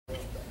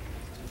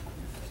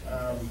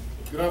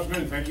Good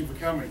afternoon, thank you for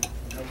coming.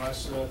 We have a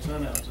nice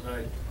turnout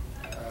today.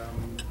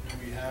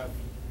 We have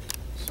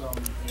some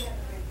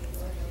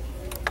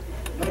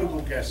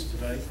notable guests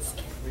today.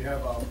 We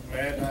have our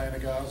Mayor, Diana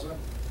Garza.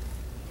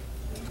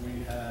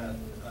 We have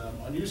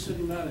our new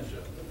city manager.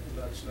 Would you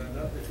like to stand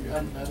up? If you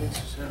haven't met her,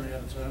 this is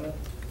Henrietta Turner.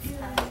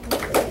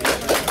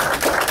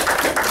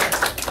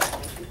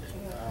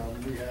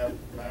 We have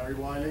Larry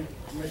Wiley,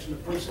 Commissioner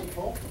Precinct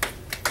 4.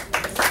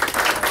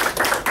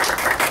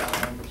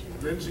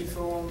 Lyndsay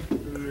Thorn,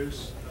 who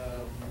is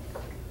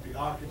the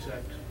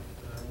architect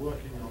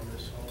working on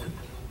this whole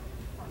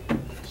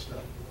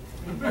stuff.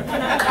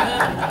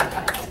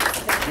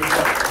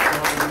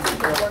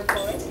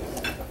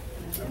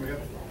 And we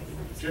have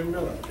Jim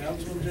Miller,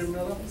 Councilman Jim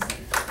Miller.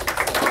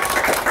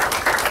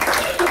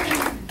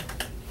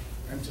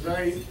 And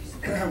today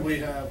we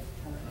have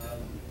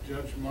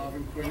Judge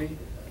Marvin Quinney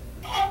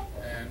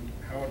and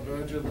Howard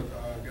Berger that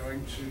are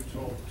going to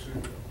talk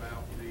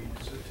about the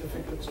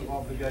certificates of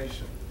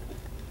obligation.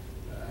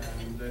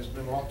 And there's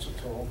been lots of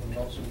talk and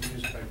lots of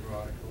newspaper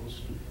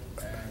articles,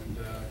 and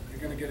you're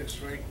going to get it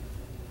straight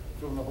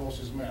from the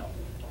horse's mouth.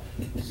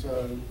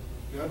 So,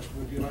 Judge,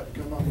 would you like to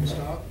come up and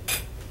start?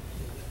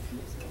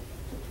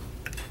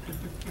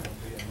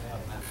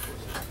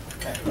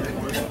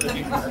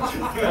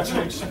 That's an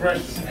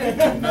expression.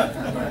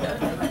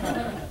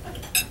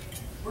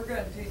 We're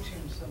going to teach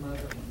him some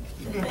other ones.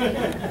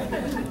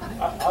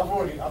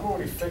 I'm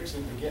already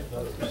fixing to get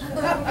those.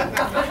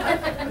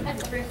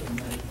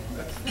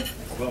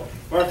 Well,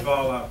 first of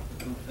all, I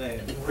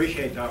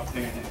appreciate the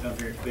opportunity to come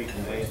here and speak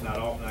today. It's not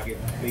often I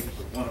get to speak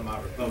with one of my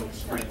Republican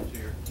friends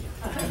here,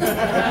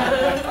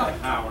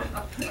 Howard.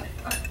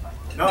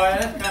 No,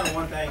 that's kind of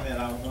one thing that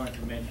I wanted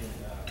to mention.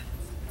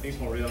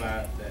 People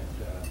realize that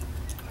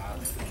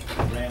I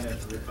ran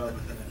as a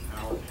Republican in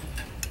Howard,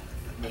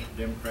 Mr.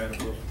 Democrat of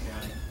Wilson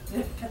County,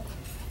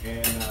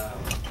 and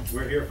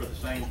we're here for the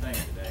same thing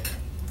today.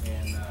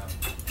 And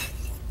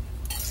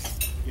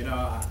you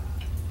know,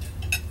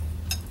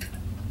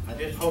 I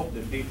just hope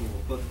that people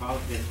will put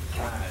politics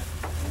aside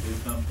and do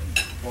something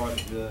for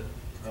the good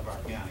of our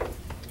county.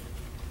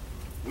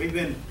 We've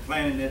been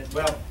planning this.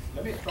 Well,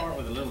 let me start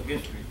with a little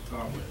history to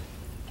start with.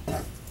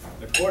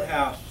 The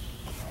courthouse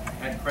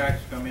had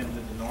cracks come into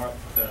the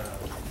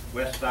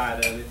west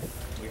side of it.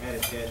 We had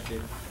it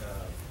tested,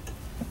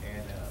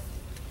 and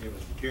it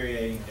was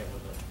deteriorating. It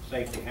was a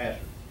safety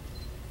hazard.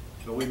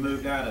 So we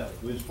moved out of it.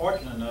 We was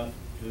fortunate enough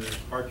to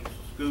purchase a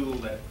school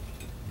that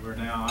we're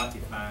now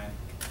occupying,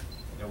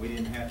 that we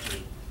didn't have to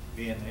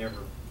be in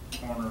every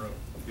corner of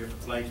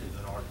different places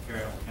in order to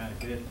carry on county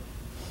business.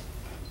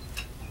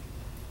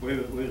 We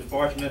was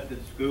fortunate that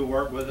the school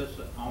worked with us.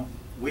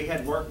 We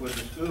had worked with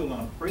the school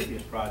on a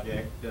previous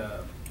project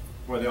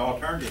where the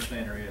alternative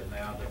center is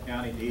now. The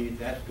county deeded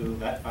that school,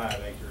 that 5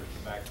 acres,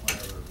 back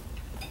whenever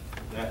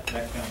that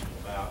comes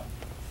about.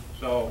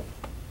 So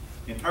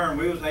in turn,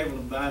 we was able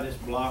to buy this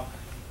block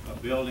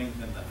of buildings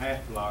and the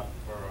half block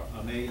for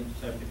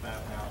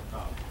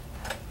 $1,075,000.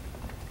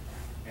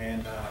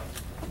 And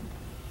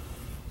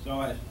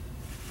so as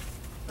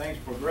things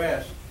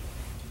progressed,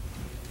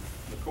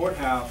 the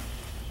courthouse,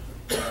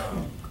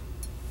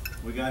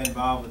 we got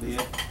involved with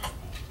it,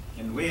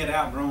 and we had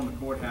outgrown the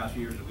courthouse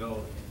years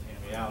ago. In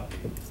reality,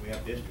 we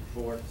have district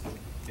court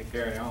to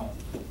carry on.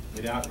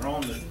 We'd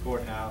outgrown the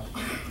courthouse,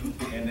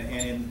 and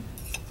in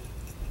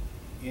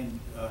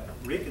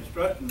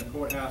reconstructing the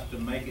courthouse to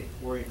make it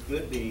where it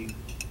could be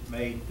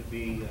made to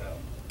be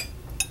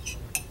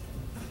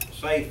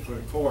safe for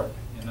the court,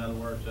 in other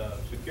words,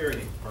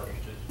 security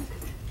purposes,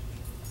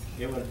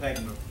 it would have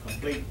taken a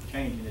complete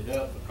changing it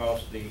up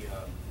because the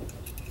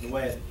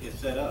way it's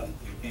set up,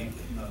 you can't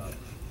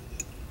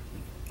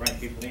bring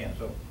people in.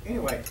 So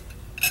anyway,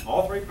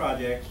 all 3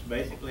 projects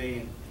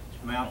basically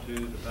amount to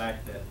the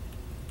fact that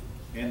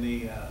in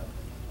the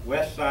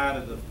west side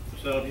of the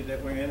facility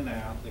that we're in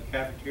now, the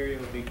cafeteria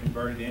will be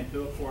converted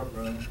into a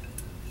courtroom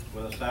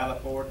with a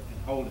salad court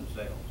and holding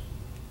cells.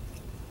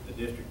 The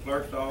district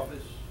clerk's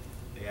office,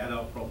 the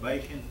adult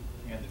probation,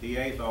 and the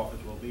DA's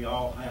office will be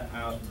all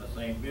housed in the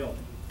same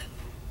building.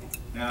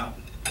 Now,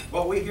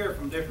 what we hear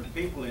from different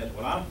people is,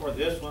 well, I'm for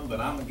this one, but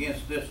I'm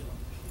against this one.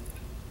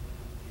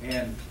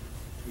 And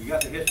we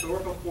got the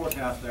historical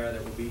courthouse there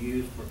that will be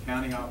used for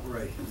county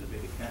operations. It'll be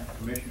the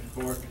commissioner's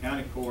court, the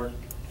county court,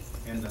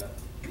 and the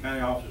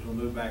county officers will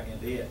move back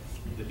into it.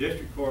 The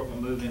district court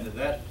will move into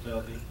that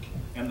facility,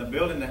 and the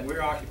building that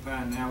we're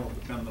occupying now will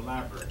become the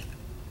library.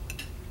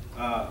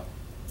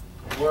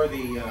 Where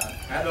the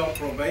adult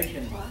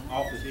probation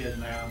office is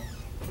now,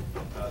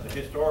 the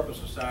Historical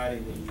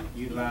Society will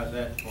utilize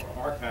that for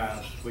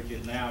archives, which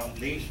is now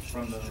leased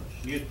from the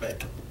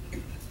newspaper.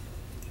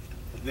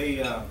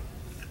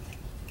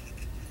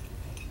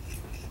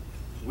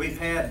 We've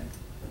had,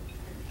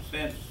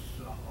 since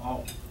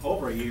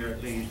over a year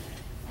at least,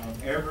 on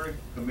every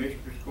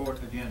commissioner's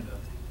court agenda,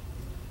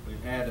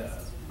 we've had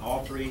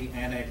all 3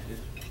 annexes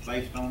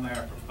placed on there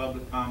for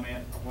public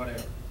comment or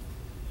whatever.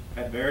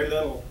 Had very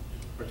little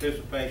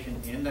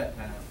participation in that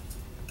time.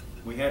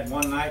 We had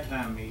one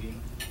nighttime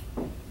meeting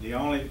The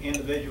only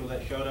individual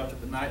that showed up at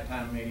the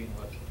nighttime meeting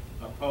was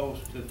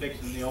opposed to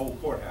fixing the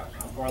old courthouse.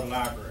 I'm for the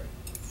library.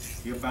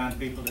 You'll find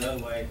people the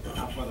other way.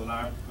 I'm for the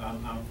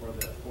I'm for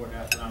the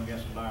courthouse, but I'm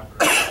against the library,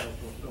 so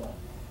forth, so on.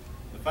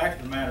 The fact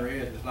of the matter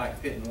is, it's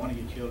like pitting one of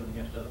your children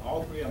against the other.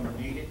 All three of them are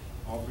needed.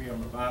 All three of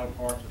them are vital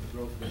parts of the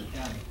growth of this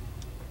county.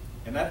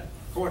 And that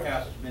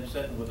courthouse has been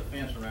sitting with a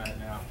fence around it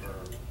now for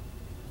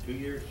 2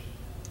 years.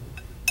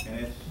 And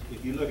it's,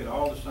 if you look at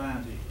all the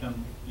signs that you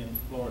come in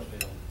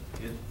Floresville,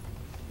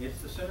 it's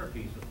the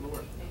centerpiece of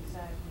Floresville.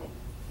 Exactly.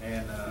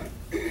 And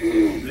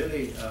it's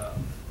really,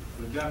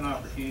 we've got an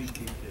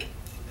opportunity to,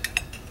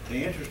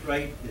 the interest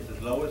rate is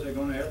as low as they're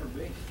going to ever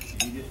be.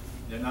 And you just,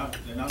 they're not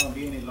going to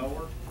be any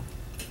lower.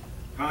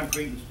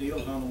 Concrete and steel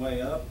is on the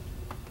way up.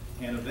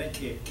 And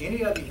eventually, if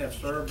any of you have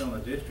served on a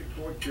district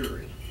court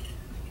jury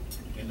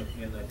in the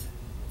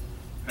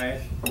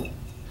past,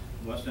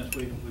 well, since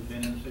we've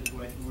been in the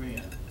situation we're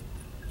in,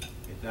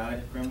 it's out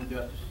at the criminal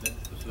justice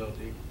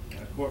facility in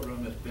a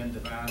courtroom that's been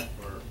devised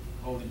for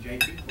holding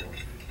JP court.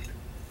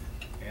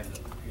 And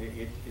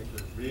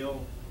it's a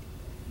real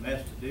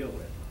mess to deal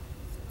with.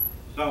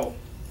 So,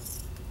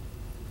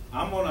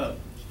 I'm going to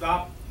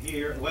stop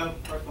here. Well,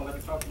 first of all, let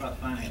me talk about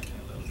financing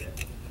a little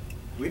bit.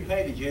 We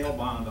paid the jail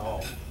bond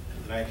off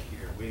last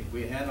year.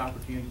 We had an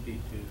opportunity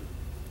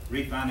to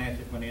refinance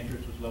it when the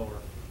interest was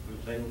lower. We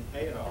was able to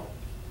pay it off.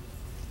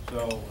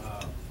 So,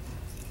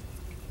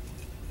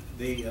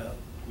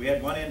 we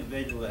had one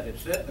individual that had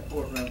sat in the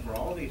courtroom for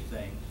all these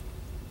things,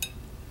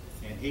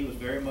 and he was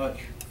very much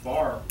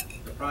for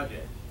the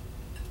project.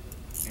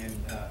 And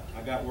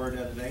I got word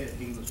the other day that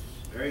he was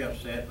very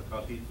upset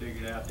because he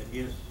figured out that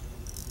his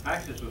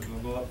taxes was going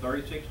to go up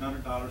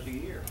 $3,600 a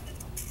year.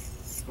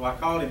 So I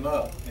called him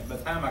up, and by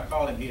the time I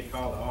called him, he had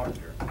called the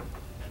auditor,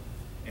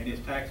 and his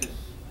taxes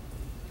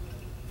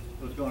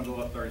was going to go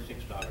up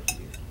 $36 a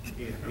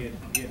year.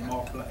 He had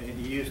multiplied,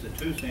 he used the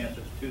 2 cents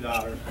as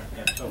 $2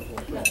 and so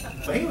forth.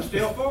 So he was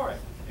still for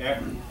it.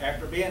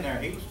 After being there,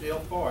 he was still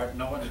for it,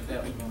 knowing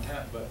that was going to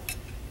happen. But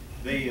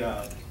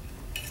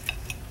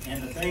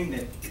and the thing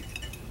that,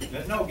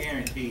 there's no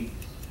guarantee.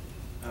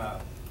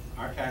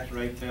 Our tax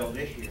rate fell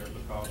this year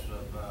because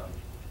of the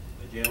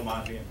jail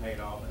bond being paid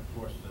off, and of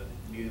course the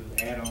new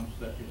add-ons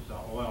such as the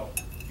oil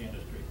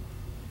industry.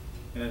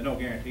 And there's no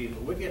guarantee,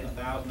 but we're getting a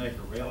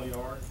 1,000-acre rail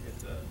yard at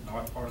the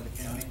north part of the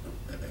county.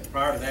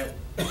 Prior to that,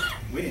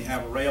 we didn't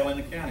have a rail in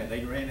the county.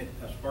 They ran it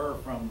a spur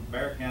from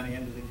Berger County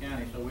into the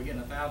county, so we're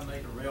getting a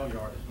 1,000-acre rail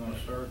yard that's going to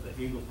serve the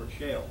Eagle Ford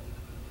Shale.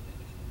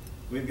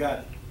 We've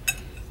got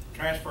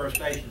transfer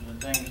stations and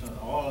things in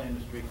the oil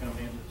industry coming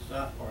into the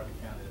south part of the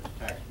county that's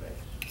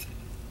tax-based.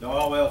 The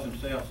oil wells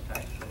themselves are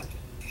tax-based.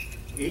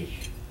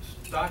 Each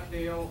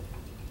Stockdale,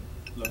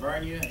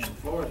 Lavernia, and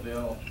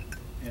Floresville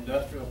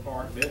industrial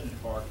park, business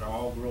parks are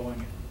all growing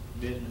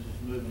and businesses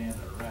moving in at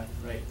a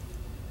rapid rate.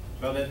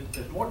 So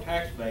there's more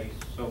tax base,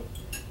 so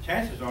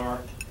chances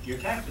are your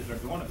taxes are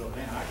going to go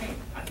down.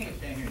 I can't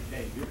stand here and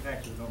tell you your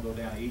taxes are going to go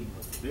down even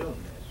with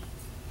building this,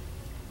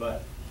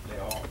 but they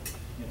are,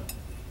 you know.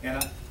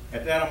 And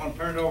at that, I'm going to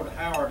turn it over to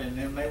Howard, and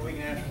then maybe we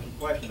can answer some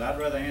questions. I'd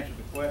rather answer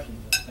the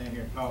questions than stand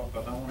here and talk,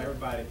 because I want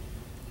everybody,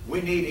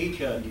 we need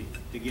each of you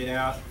to get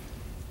out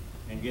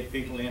and get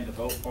people in to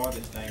vote for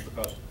this thing,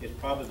 because it's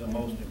probably the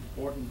most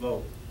important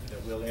vote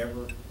that we'll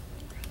ever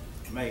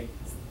make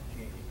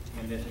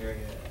in this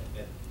area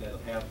that'll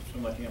have so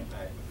much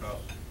impact,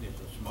 because it's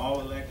a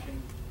small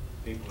election.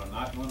 People are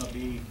not going to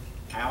be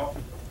out,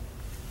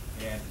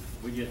 and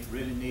we just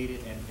really need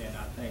it, and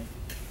I think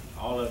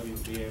all of you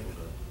will be able to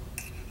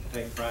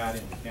take pride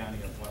in the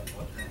county of what's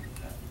going to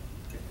happen.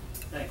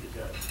 Thank you,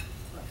 Judge.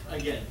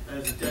 Again,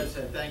 as the judge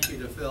said, thank you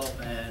to Phil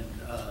and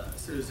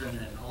Susan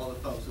and all the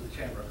folks of the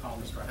Chamber of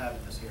Commerce for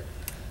having us here.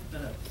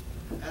 I'm going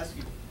to ask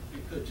you if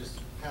you could just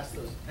pass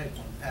those, take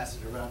one and pass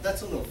it around.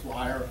 That's a little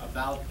flyer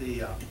about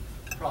the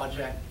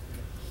project.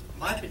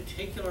 My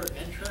particular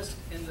interest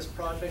in this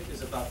project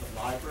is about the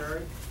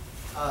library,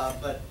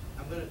 but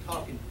I'm going to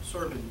talk in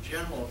sort of in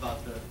general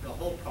about the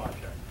whole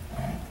project.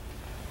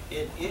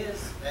 It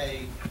is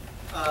an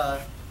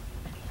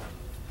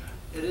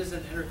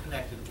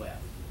interconnected web.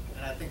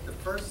 And I think the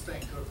first thing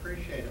to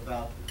appreciate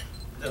about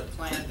the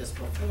plan that's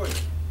before you,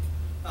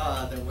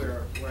 that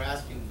we're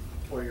asking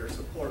for your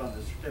support on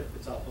the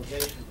certificates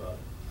obligation vote,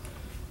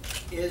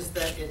 is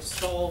that it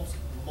solves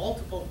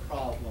multiple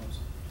problems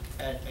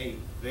at a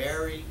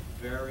very,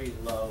 very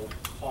low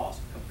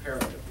cost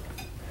comparatively.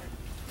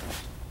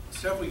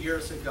 Several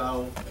years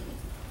ago,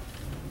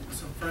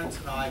 some friends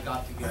and I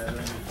got together and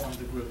we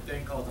formed a group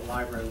then called the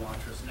Library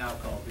Launchers, now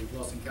called the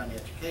Wilson County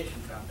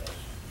Education Foundation,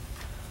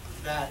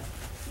 that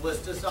was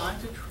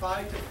designed to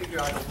try to figure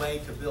out a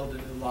way to build a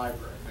new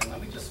library. And let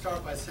me just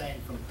start by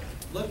saying, from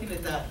looking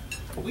at that,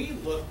 we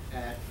looked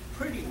at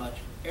pretty much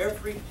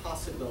every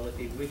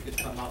possibility we could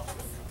come up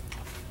with.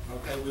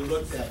 Okay, we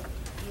looked at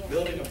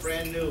building a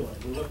brand new one.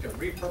 We looked at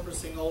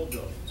repurposing old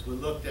buildings. We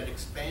looked at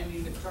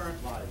expanding the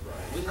current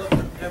library. We looked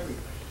at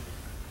everything.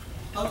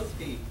 Of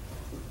the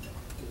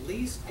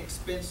least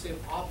expensive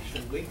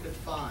option we could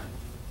find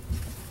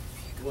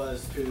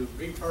was to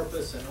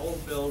repurpose an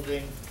old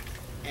building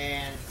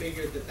and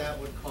figured that that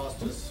would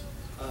cost us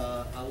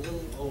a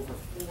little over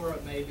 4,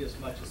 maybe as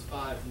much as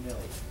 $5 million.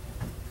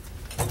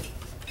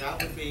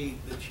 That would be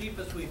the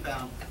cheapest we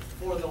found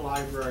for the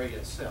library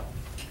itself.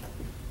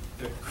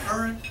 The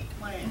current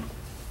plan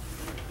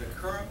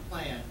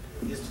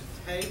is to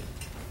take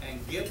and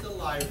give the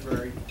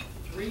library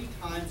 3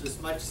 times as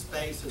much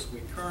space as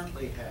we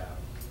currently have,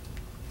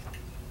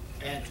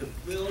 and to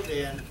build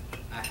in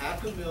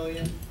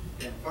 $500,000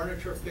 in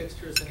furniture,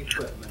 fixtures, and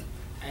equipment,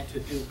 and to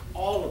do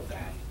all of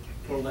that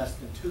for less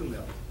than $2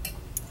 million.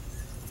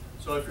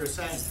 So if you're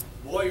saying,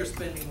 boy, you're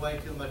spending way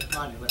too much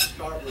money, let's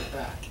start with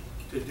that.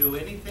 To do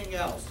anything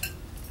else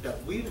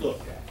that we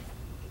looked at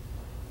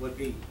would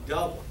be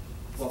double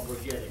what we're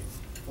getting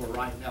for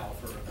right now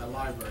for a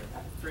library,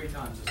 3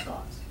 times the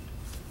size.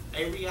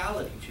 A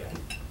reality check.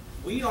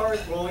 We are a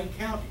growing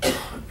county,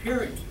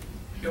 period.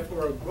 If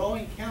we're a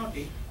growing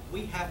county,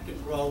 we have to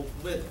grow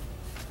with it.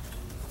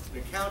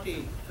 The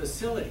county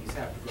facilities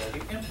have to grow,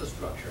 the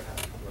infrastructure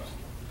has to grow.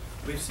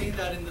 We've seen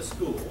that in the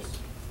schools,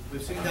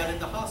 we've seen that in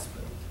the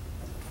hospital,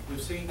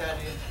 we've seen that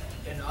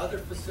in other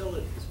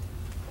facilities.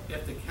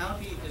 If the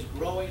county is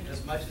growing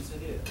as much as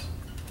it is,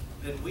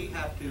 then we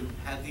have to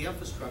have the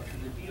infrastructure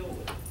to deal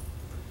with it.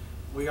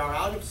 We are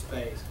out of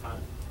space.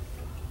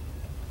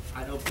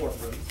 I know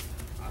courtrooms,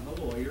 I'm a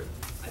lawyer,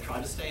 I try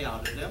to stay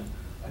out of them,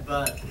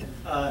 but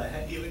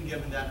even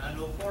given that, I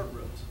know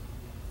courtrooms.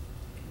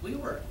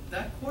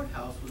 That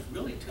courthouse was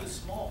really too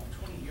small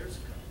 20 years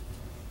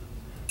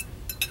ago.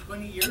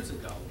 20 years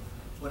ago,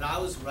 when I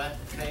was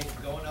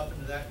going up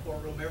into that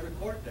courtroom every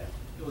court day,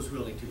 it was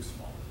really too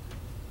small.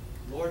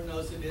 Lord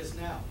knows it is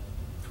now.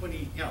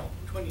 20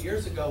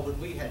 years ago when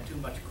we had too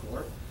much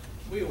court,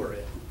 we were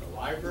in the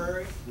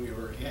library, we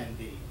were in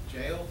the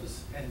jail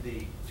and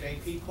the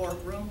JP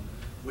courtroom,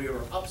 we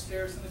were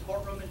upstairs in the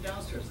courtroom and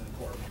downstairs in the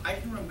courtroom. I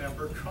can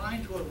remember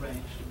trying to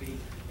arrange to be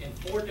in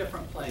 4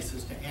 different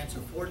places to answer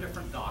 4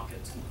 different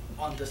dockets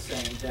on the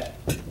same day.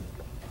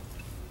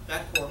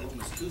 That courtroom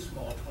was too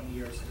small 20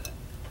 years ago.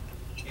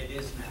 It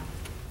is now.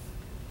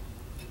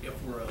 If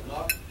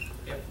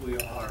we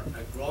are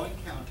a growing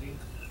county,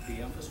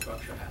 the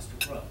infrastructure has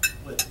to grow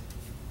with it.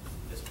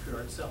 It's pure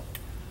and simple.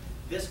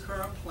 This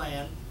current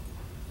plan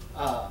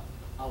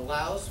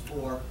allows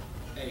for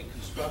a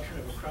construction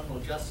of a criminal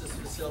justice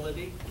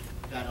facility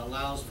that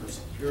allows for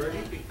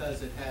security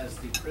because it has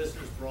the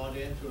prisoners brought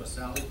into a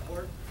sally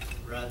port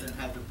rather than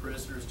have the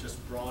prisoners just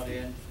brought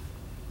in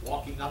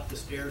walking up the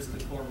stairs of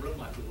the courtroom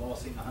like we've all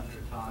seen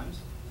 100 times.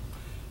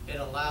 It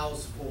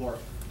allows for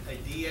a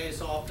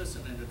DA's office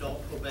and an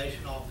adult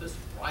probation office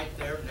right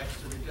there next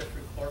to the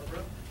district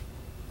courtroom.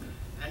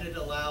 And it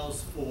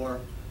allows for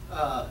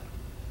a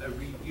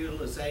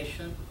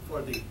reutilization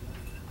for the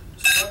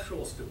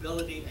structural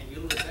stability and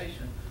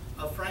utilization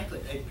of, frankly,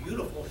 a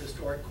beautiful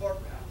historic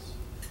courthouse.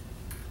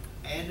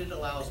 And it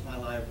allows my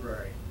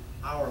library,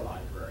 our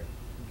library,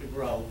 to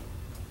grow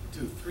to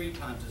 3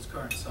 times its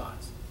current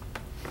size.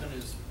 I'm going to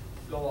just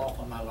go off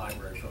on my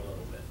library for a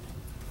little bit.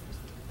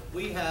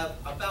 We have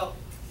about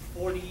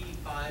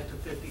 45 to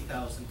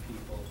 50,000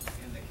 people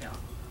in the county.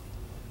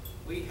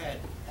 We had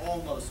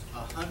almost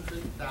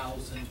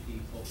 100,000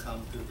 people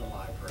come through the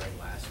library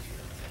last year.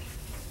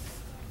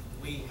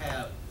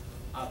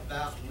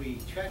 We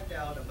checked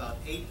out about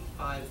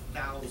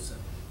 85,000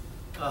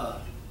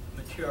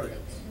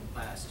 materials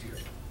last year.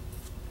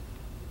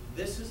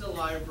 This is a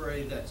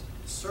library that's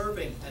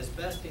serving as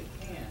best it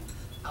can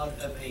out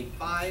of a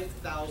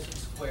 5,000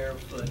 square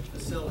foot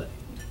facility.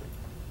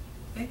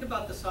 Think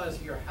about the size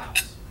of your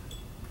house.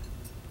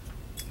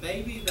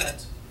 Maybe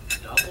that's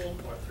double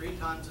or 3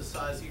 times the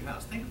size of your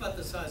house. Think about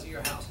the size of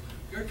your house.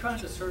 You're trying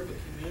to serve a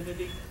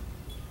community.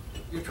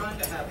 You're trying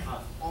to have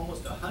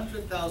almost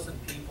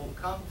 100,000 people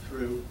come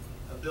through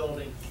a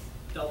building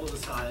double the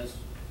size,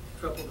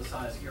 triple the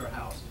size of your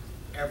house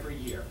every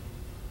year.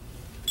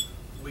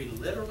 We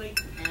literally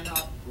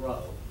cannot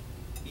grow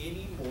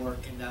any more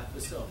in that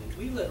facility.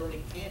 We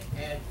literally can't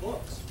add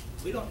books.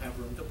 We don't have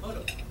room to put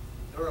them.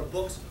 There are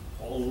books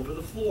all over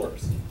the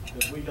floors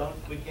that we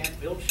can't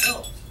build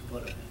shelves to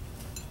put them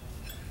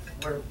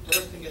in. We're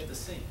bursting at the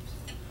seams.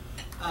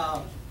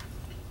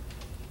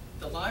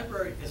 The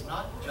library is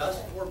not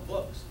just for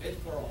books, it's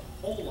for a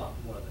whole lot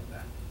more than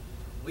that.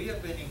 We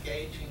have been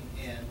engaging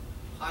in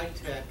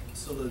high-tech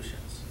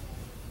solutions.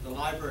 The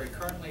library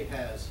currently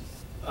has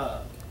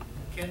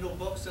Kindle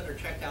books that are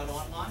checked out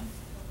online.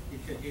 You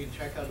can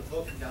check out a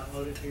book and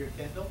download it to your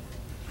Kindle.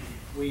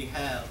 We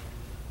have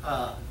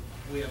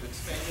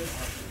expanded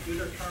our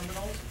computer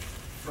terminals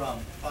from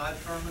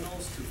 5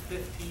 terminals to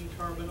 15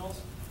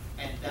 terminals,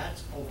 and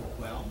that's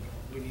overwhelmed.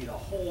 We need a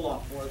whole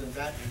lot more than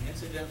that, and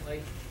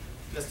incidentally,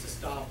 just to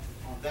stop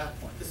on that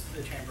point, this is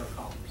the Chamber of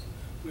Commerce.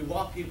 We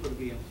want people to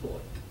be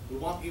employed. We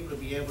want people to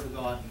be able to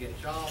go out and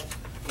get jobs.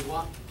 We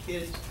want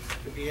kids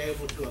to be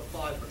able to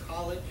apply for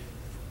college.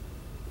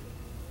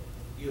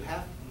 You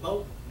have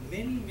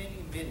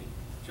many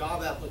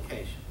job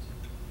applications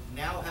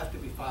now have to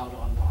be filed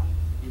online.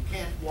 You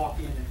can't walk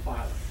in and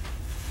file it.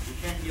 You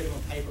can't give them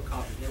a paper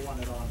copy. They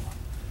want it online.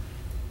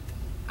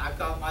 I've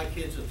got my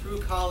kids are through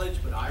college,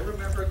 but I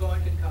remember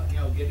going to,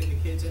 getting the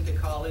kids into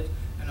college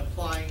and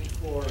applying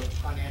for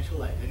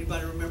financial aid.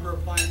 Anybody remember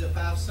applying to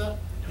FAFSA?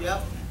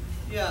 Yep.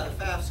 Yeah,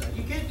 the FAFSA.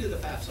 You can't do the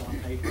FAFSA on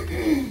paper.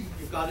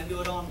 You've got to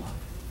do it online.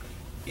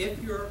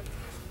 If you're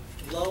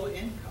low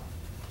income,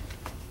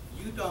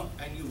 you don't,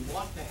 and you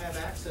want to have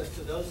access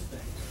to those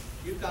things,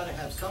 you've got to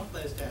have some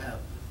place to have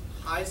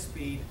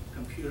high-speed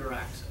computer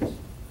access.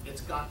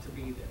 It's got to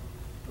be there.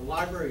 The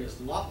library is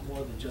a lot more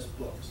than just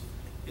books.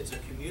 It's a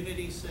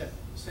community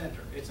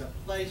center. It's a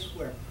place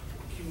where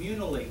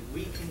communally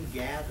we can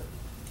gather,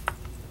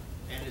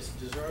 and it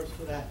deserves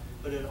for that.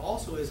 But it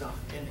also is a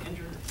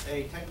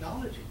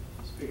technology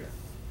sphere.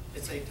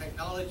 It's a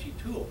technology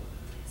tool.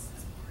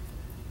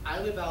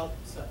 I live out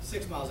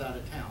 6 miles out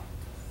of town.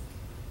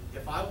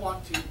 If I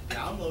want to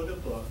download a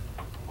book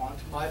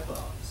onto my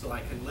phone so I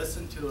can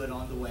listen to it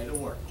on the way to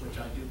work, which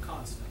I do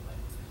constantly,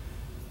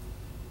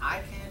 I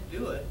can't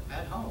do it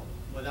at home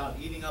without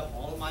eating up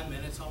all of my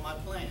minutes on my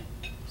plan.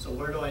 So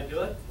where do I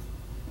do it?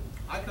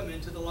 I come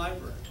into the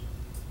library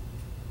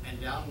and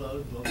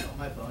download books on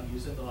my phone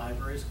using the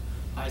library's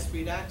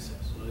high-speed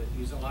access,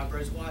 using the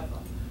library's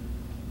Wi-Fi.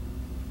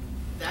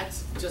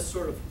 That's just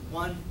sort of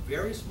one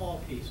very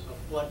small piece of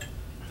what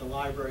the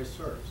library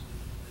serves.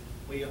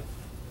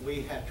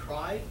 We have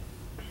tried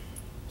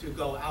to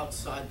go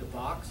outside the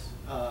box.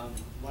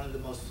 One of the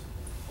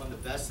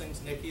best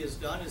things Nikki has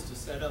done is to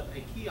set up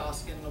a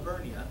kiosk in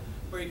Livonia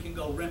where you can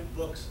go rent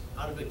books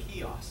out of a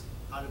kiosk,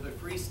 out of a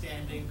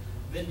freestanding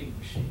vending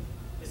machine.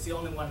 It's the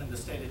only one in the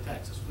state of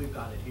Texas. We've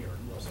got it here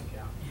in Wilson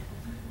County.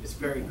 It's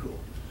very cool.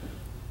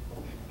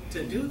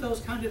 To do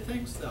those kind of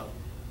things, though,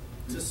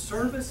 to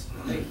service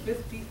a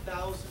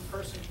 50,000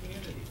 person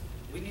community,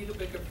 we need a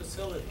bigger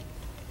facility.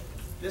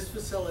 This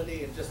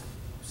facility, and just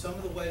some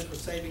of the ways we're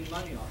saving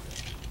money on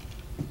it.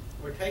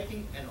 We're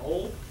taking an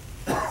old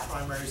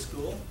primary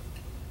school,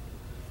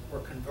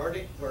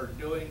 we're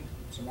doing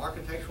some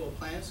architectural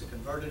plans to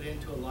convert it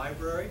into a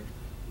library,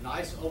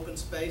 nice open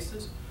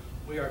spaces.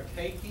 We are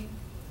taking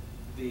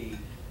the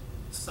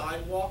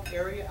sidewalk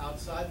area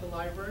outside the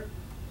library,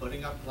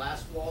 putting up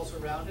glass walls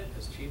around it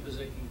as cheap as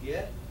it can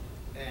get,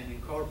 and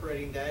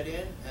incorporating that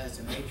in as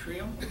an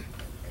atrium.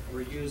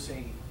 We're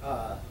using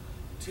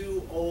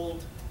two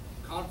old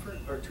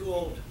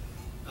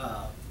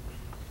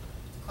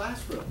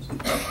classrooms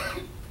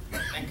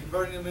and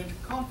converting them into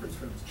conference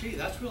rooms. Gee,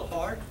 that's real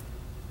hard.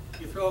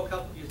 You throw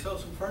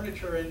some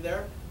furniture in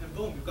there, and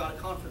boom, you've got a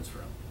conference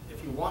room.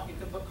 If you want, you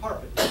can put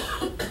carpet there.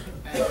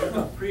 And you've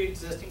got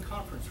pre-existing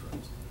conference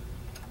rooms.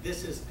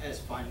 This is as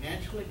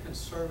financially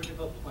conservative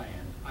a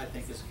plan, I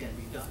think, as can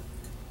be done.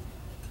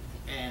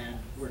 And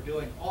we're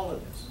doing all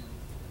of this.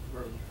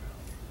 We're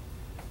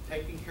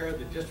taking care of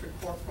the district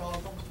court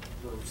problems.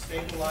 We're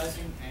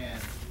stabilizing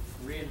and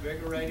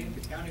reinvigorating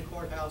the county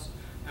courthouse,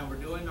 and we're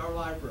doing our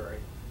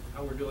library,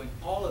 and we're doing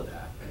all of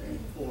that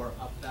for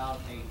about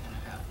 $8.5 million.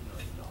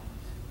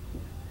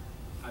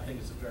 I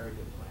think it's a very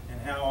good plan. And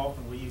how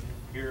often will you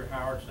hear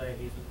Howard say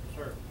he's a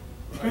conservative?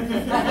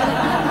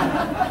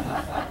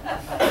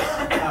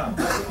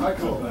 I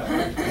call that.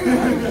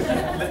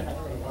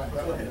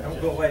 Don't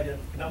go away,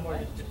 no more,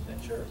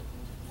 just sure.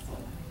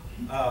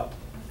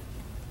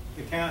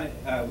 The county,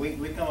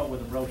 we come up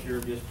with a brochure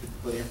just to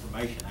put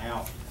information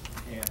out,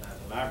 and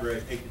the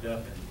library picked it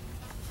up and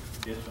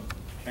did some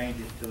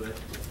changes to it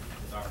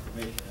with our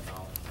permission and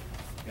all.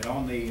 And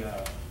on the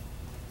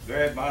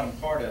very bottom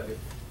part of it,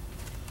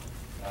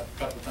 a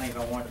couple of things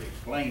I want to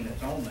explain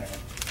that's on there.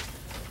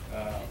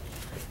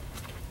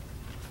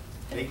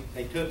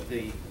 They took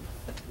the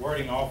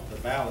wording off the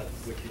ballot,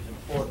 which is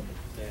important.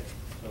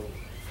 So,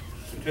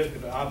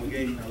 certificate of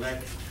obligation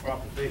election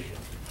proposition.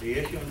 The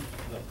issuance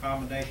of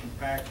accommodation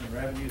tax and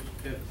revenue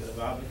certificate of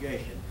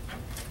obligation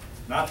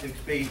not to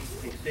exceed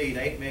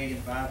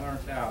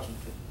 $8,500,000 to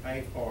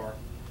pay for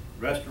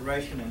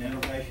restoration and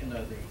innovation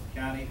of the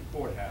county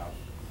courthouse,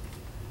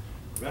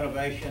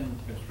 renovation,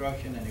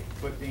 construction, and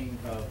equipping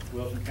of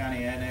Wilson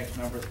County Annex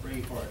Number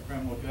 3 for a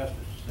criminal justice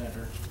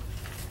center,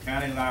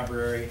 county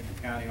library,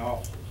 and county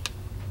offices,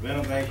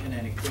 renovation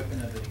and equipping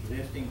of the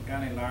existing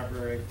county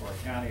library for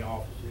county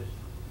offices,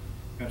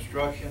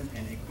 construction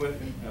and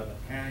equipment of a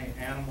county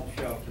animal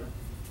shelter,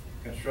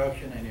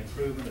 construction and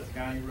improvement of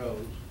county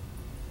roads,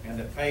 and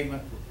the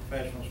payment for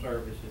professional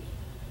services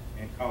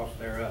and costs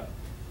thereof.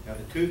 Now,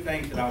 the two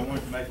things that I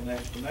wanted to make an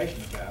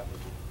explanation about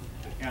was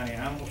the county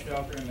animal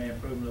shelter and the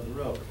improvement of the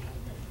roads.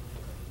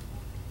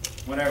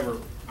 Whenever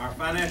our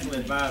financial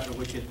advisor,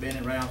 which has been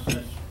around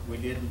since we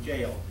did the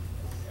jail,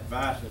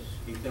 advised us,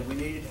 he said we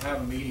needed to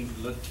have a meeting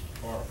to look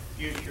for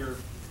future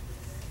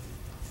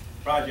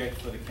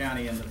projects for the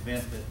county in the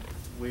event that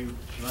we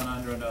run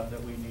under enough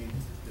that we need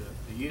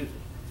to use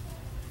it.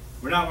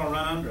 We're not going to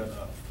run under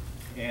enough.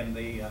 And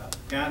the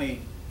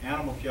county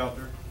animal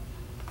shelter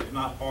is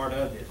not part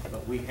of this,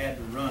 but we had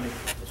to run it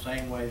the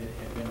same way that it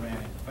had been ran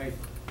in the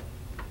paper.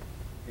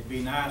 It'd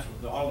be nice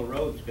if all the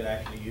roads could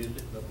actually use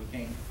it, but we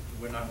can't.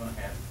 We're not going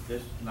to have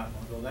this. Not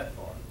going to go that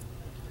far.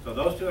 So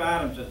those two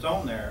items that's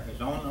on there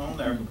is on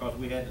there because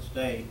we had to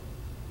stay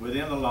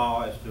within the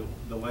law as to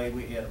the way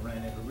we had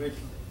ran it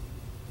originally.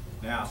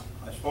 Now,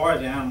 as far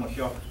as the animal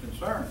shelter is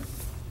concerned,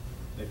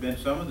 there've been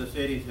some of the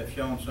cities have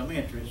shown some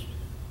interest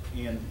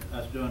in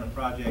us doing a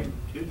project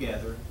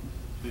together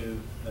to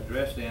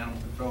address the animal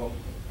control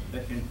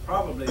that can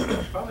probably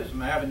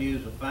some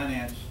avenues of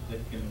finance that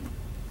can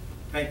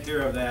take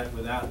care of that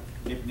without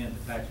dipping into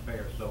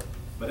taxpayers. So,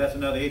 but that's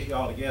another issue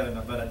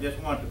altogether. But I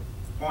just want to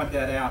point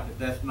that out, that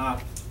that's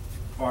not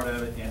part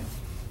of it. And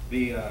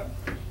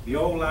the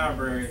old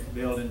library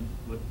building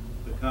would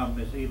become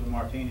Ms. Eva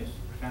Martinez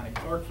County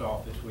Clerk's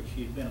office, which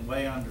she's been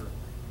way under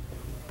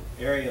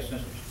area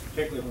since,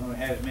 particularly when we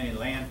have as many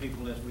land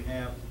people as we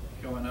have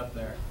showing up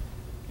there.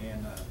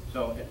 And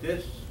so at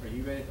this, are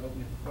you ready to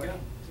open it for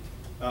questions?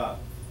 Yeah.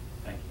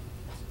 Thank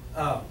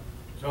you.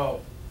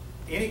 So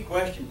any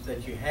questions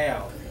that you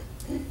have,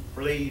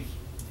 please.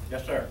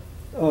 Yes, sir.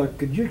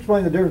 Could you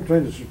explain the difference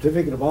between a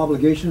certificate of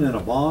obligation and a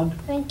bond?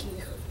 Thank you.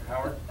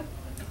 Howard?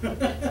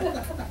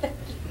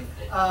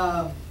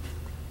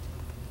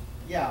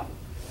 Yeah.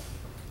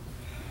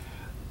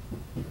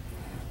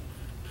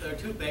 There are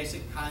two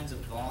basic kinds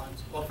of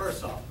bonds. Well,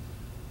 first off,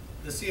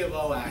 the C of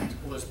O Act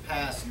was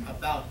passed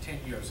about 10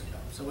 years ago,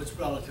 so it's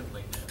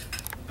relatively new,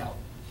 about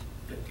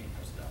 15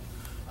 years ago.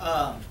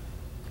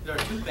 There are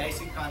two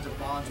basic kinds of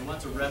bonds.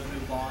 One's a revenue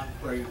bond,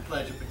 where you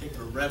pledge a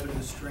particular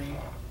revenue stream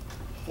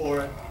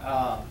for it,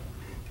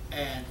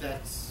 and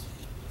that's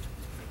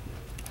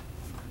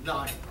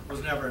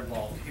was never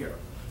involved here.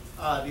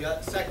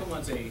 The second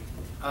one's a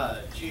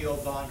GO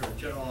bond, or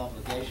general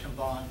obligation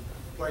bond,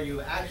 where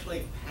you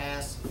actually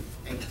pass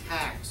a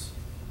tax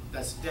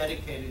that's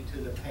dedicated to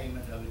the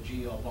payment of a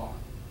GO bond.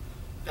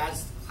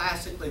 That's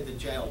classically the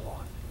jail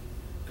bond,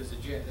 is a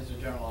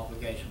general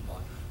obligation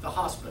bond. The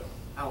hospital,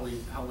 how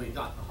we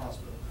got the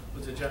hospital,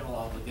 was a general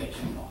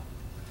obligation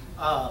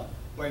bond,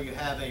 where you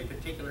have a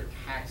particular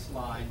tax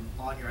line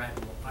on your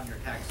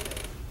tax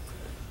statement.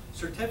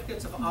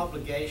 Certificates of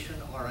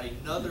obligation are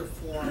another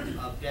form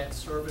of debt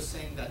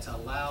servicing that's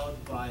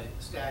allowed by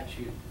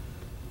statute,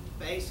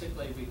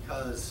 basically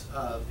because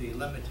of the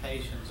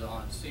limitations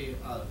on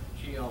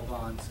GO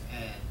bonds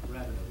and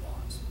revenue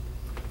bonds.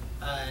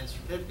 And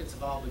certificates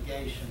of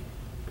obligation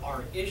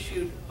are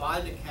issued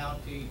by the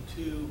county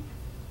to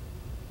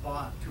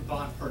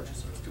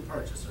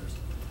purchasers,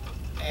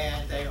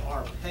 and they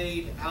are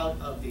paid out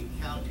of the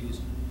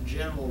county's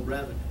general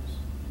revenues.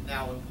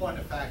 Now, in point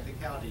of fact, the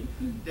county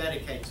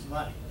dedicates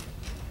money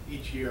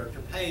each year to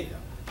pay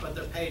them, but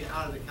they're paid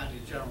out of the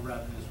county's general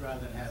revenues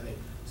rather than have a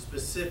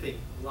specific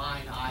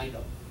line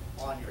item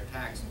on your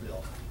tax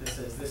bill that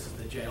says this is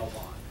the jail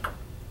bond.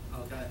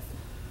 Okay.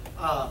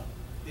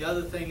 The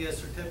other thing is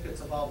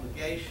certificates of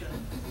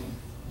obligation.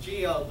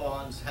 GO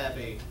bonds have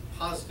a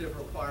positive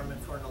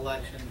requirement for an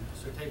election.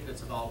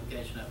 Certificates of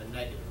obligation have a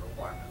negative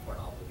requirement for an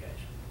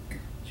obligation.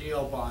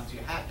 GO bonds,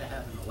 you have to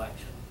have an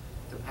election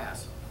to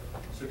pass them.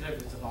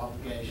 Certificates of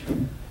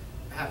obligation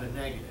have a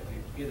negative.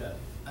 You get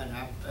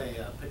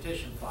a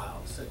petition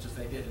filed, such as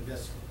they did in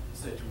this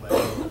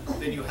situation,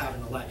 then you have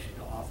an election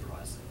to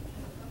authorize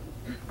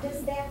it.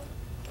 Does that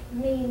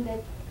mean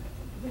that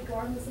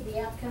regardless of the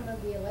outcome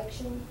of the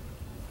election,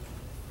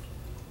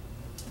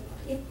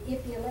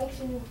 if the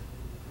election,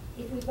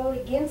 if we vote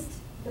against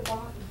the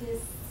bond,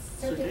 this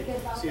certificate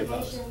of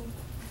obligation,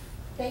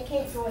 they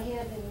can't go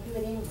ahead and do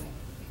it anyway?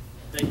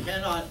 They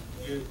cannot,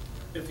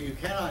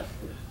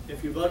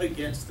 if you vote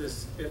against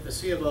this, if the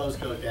C of O's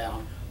go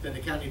down, then the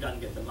county doesn't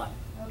get the money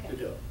to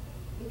do it.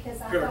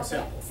 Because I Pure and thought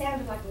simple. that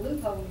sounded like a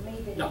loophole to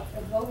me, that No,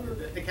 a voter.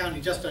 the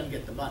county just doesn't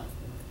get the money.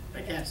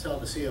 They can't sell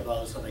the C of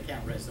O's, so they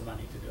can't raise the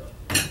money to do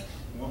it.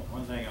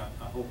 One thing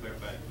I hope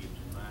everybody keeps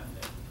in mind,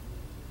 that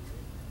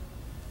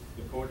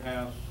the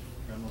courthouse,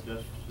 criminal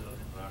justice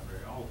facility,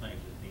 library, all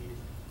things that needed,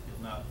 is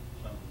not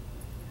some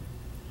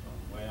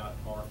way out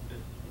park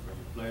that for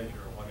your pleasure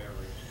or whatever.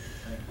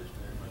 It's things that's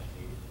very much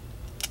needed.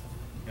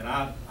 And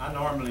I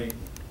normally,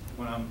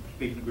 when I'm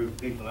speaking to a group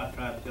of people, I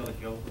try to tell a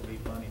joke or be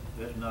funny.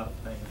 There's not a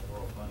thing in the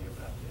world funny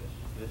about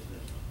this. This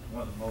is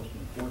one of the most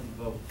important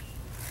votes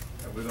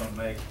that we're going to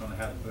make. It's going to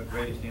have the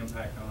greatest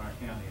impact on our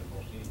county of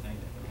most anything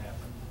that can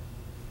happen.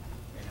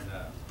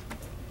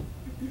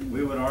 And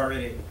we would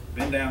already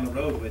been down the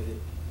road with it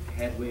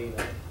had we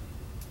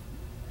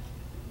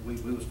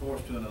was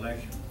forced to an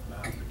election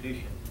by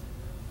petition.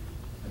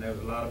 And there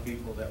was a lot of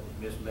people that were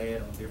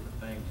misled on different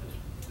things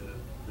as to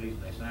the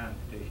reason they signed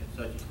the petition,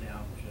 such as the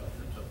animal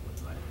shelter and so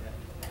forth like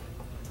that.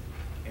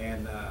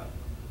 And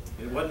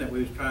it wasn't that we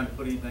was trying to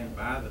put anything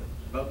by the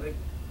public.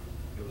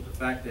 It was the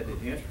fact that if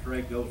the interest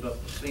rate goes up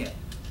a cent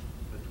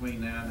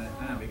between now and that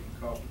time, it can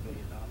cost $1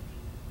 billion.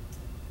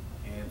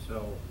 And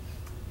so,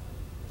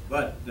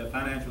 but the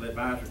financial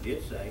advisor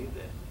did say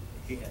that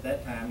at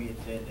that time he had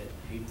said that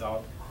he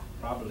thought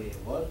probably it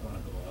was going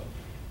to go up,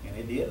 and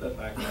it did look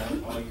like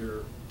all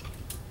your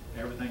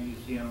everything you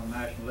see on a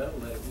national level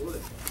that it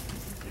would.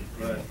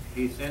 But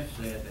he since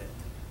said that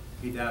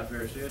he doubted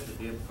very seriously it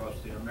did because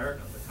the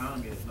American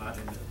economy is not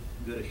in as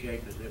good a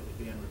shape as it was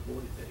being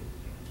reported that it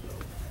was in.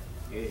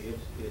 So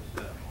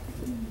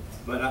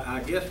But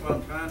I guess what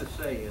I'm trying to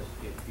say is,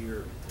 if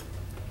you're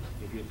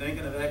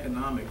thinking of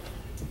economics,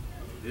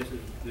 this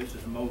is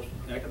the most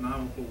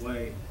economical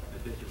way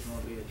that this is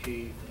going to be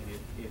achieved, and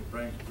it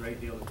brings a great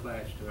deal of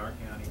clash to our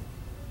county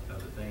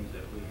of the things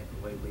that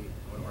the way we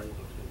are able to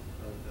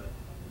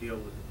deal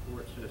with the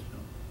court system,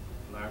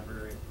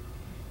 library.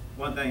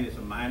 One thing is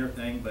a minor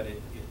thing, but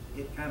it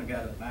kind of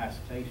got a nice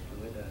taste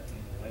to it in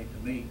a way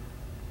to me.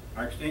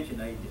 Our extension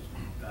agent,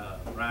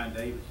 Brian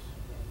Davis,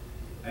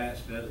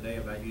 asked the other day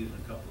about using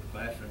a couple of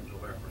classrooms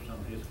over there for some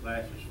of his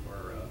classes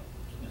for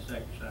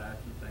insecticides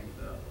and things,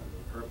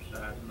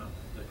 herbicides, and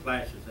the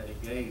classes that he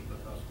gave,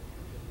 because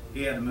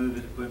he had to move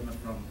his equipment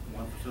from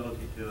one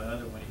facility to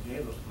another when he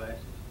gave those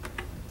classes.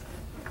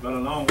 But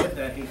along with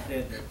that, he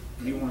said that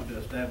he wanted to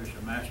establish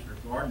a master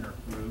gardener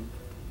group,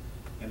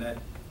 and that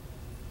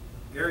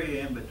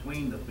area in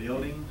between the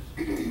buildings,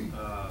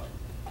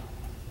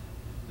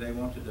 they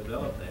want to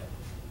develop that.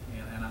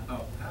 And I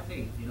thought, how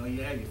neat, you know,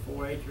 you have your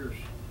 4-H'ers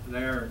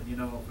there, you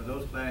know, for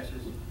those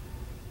classes.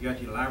 You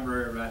got your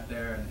library right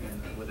there,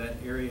 and with that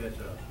area,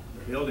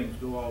 the buildings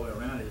go all the way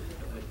around it.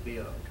 It'd be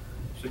a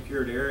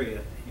secured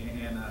area,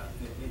 and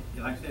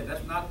like I said,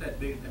 that's not that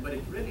big, but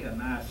it's really a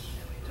nice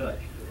touch.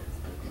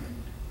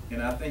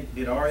 And I think,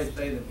 did already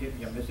say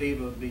that Miss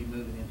Eva would be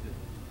moving into it.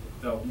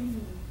 So,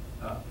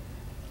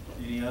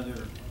 any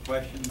other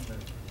questions?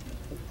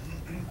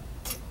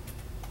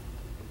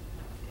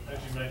 As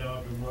you may know,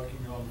 I've been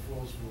working on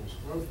Floresville's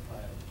growth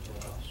plan for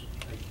us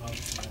 8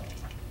 months now.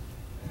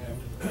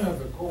 And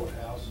the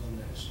courthouse and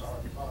the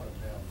historic part of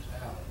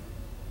downtown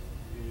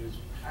is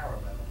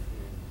paramount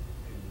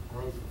in the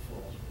growth of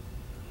Floresville.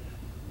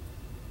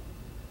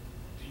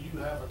 Do you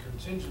have a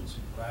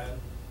contingency plan?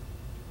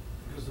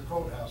 Because the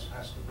courthouse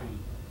has to be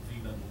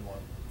the #1 to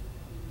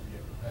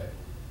get repaired.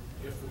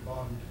 If the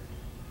bond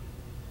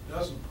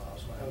doesn't pass,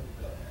 I hope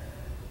it does,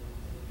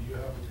 do you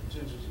have a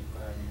contingency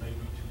plan maybe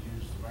to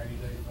use the rainy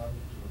day fund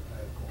to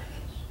repair the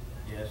courthouse?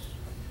 Yes,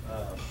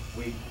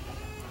 we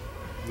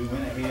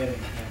went ahead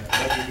and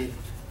budgeted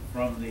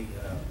from the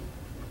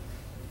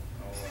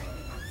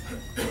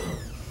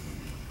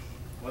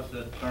what's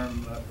the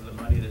term for the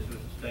money that's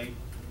with the state?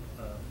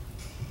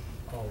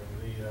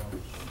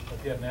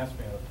 If you hadn't asked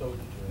me, I'd have told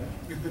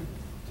you.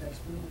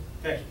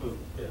 Tax pool.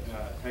 Yes.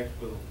 Tax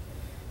pool.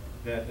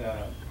 That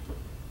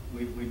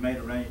we made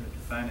arrangements to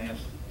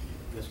finance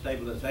the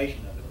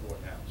stabilization of the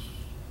courthouse,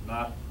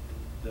 not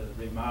the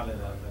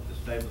remodeling of it, the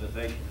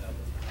stabilization of it,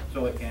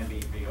 so it can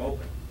be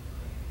reopened.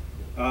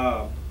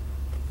 Mr.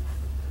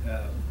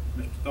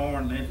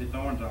 Thorn, Lyndsay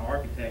Thorn's our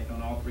architect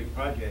on all 3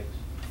 projects,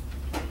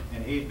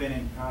 and he's been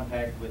in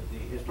contact with the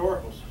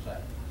Historical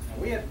Society. Now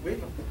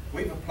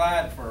we've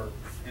applied for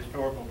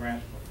historical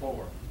grants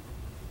before.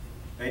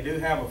 They do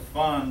have a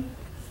fund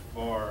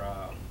for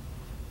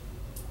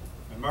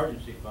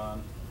emergency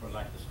fund for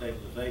like the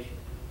stabilization.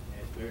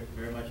 And it's very,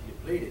 very much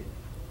depleted.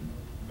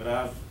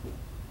 But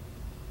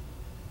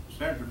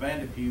Senator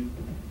Vanderpute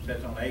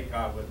sits on the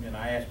ACOG with me, and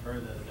I asked her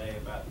the other day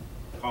about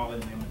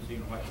calling them and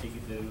seeing what she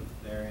could do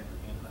there in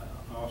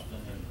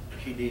Austin, and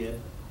she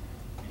did.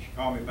 And she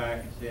called me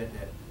back and said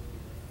that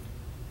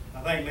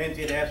I think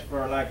Lyndsay had asked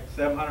for like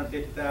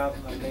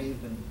 $750,000, I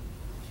believe, and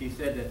she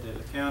said that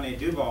the county,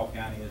 Duval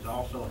County, is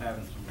also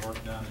having some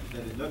work done, and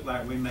said it looked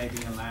like we may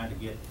be in line to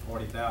get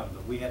 $40,000,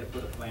 but we had to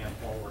put a plan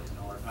forward in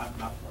order,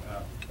 not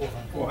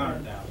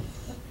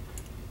 $400,000.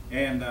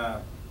 And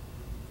now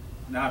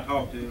I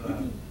talked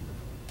to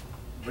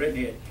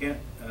Brittany at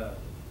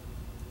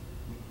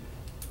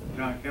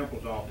John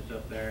Kemple's office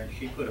up there, and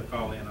she put a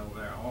call in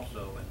over there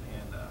also,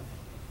 and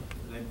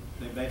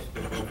they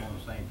basically both on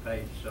the same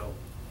page. So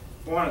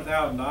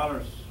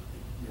 $400,000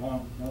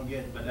 won't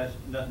get, but that's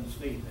nothing to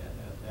sneeze at.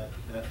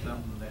 That's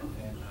something that,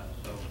 and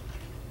so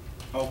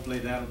hopefully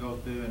that'll go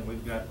through, and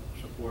we've got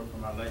support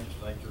from our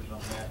legislatures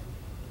on that.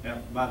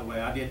 Now, by the way,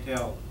 I did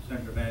tell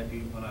Senator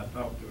Vanderpute when I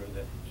talked to her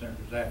that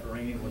Senator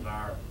Zaffarini was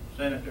our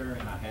senator,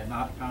 and I had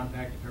not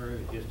contacted her.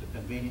 It's just a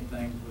convenient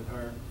thing with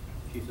her.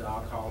 She said,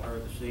 I'll call her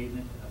this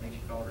evening. I think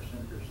she called her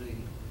Senator Z.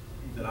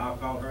 She said, I'll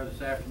call her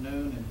this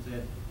afternoon and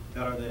said,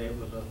 tell her that it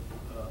was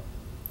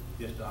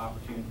just an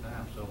opportune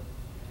time. So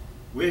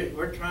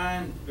we're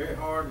trying very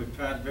hard. We've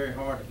tried very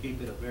hard to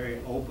keep it a very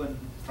open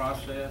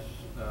process.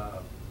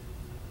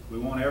 We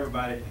want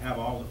everybody to have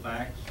all the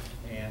facts,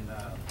 and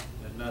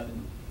there's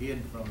nothing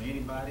hidden from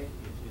anybody.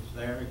 It's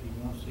there if you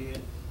want to see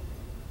it.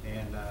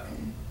 And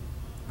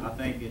I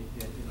think it,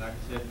 like I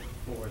said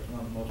before, it's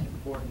one of the most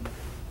important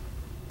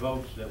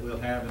votes that we'll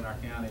have in our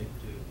county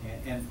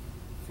to, and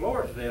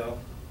Floresville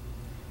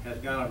has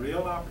got a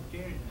real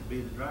opportunity to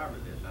be the driver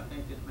of this. I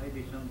think this may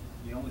be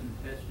the only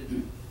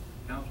contested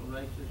council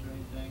races or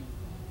anything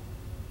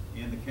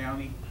in the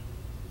county.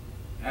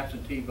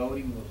 Absentee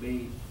voting will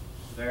be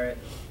there at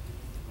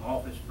the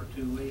office for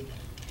 2 weeks.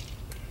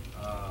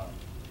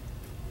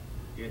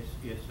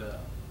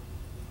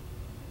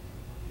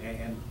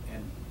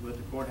 And with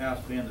the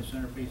courthouse being the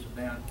centerpiece of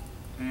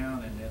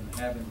downtown, and then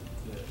having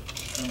the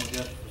criminal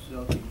justice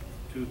facility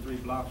 2 or 3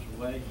 blocks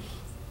away,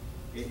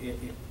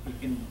 it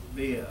can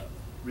be a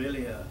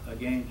really a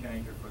game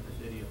changer for the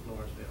city of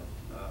Floresville.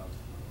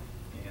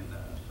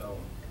 So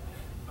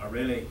I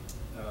really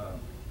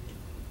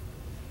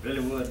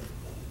would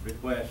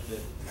request that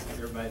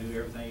everybody do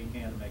everything you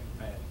can to make it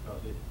pass,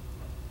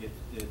 because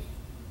it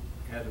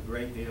has a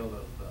great deal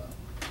of,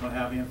 going to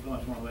have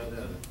influence one way or the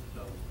other.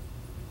 So.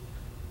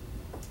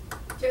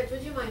 Judge,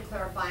 would you mind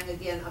clarifying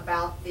again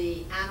about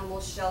the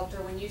animal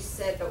shelter? When you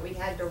said that we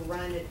had to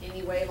run it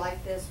anyway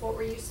like this, what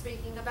were you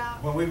speaking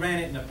about? When we ran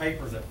it in the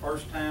paper the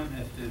first time,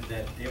 as to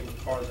that it was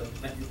part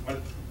of the,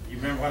 you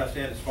remember what I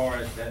said as far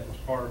as that was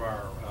part of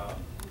our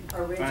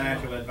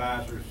financial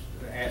advisors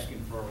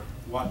asking for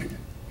what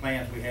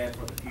plans we had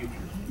for the future.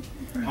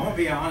 I'm going to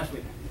be honest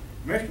with you.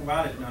 Commissioner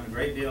Wiley's done a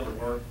great deal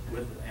of work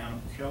with the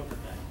animal shelter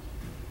thing.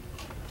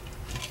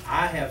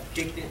 I have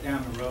kicked it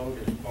down the road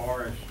as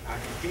far as I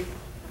can kick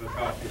it,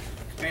 because it's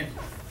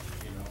expensive,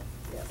 you know.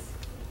 Yes.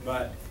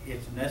 But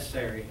it's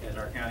necessary as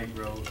our county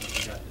grows, and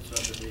we got the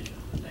subdivisions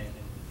and things,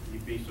 and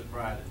you'd be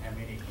surprised at how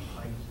many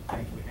complaints and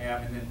things we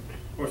have. And then,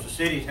 of course, the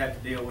cities have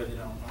to deal with it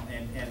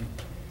and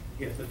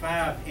if the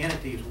 5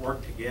 entities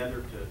work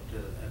together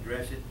to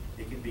address it,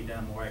 it can be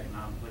done more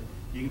economically.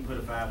 You can put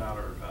a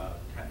 $5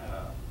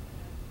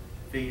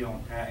 fee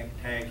on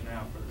tags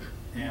now for the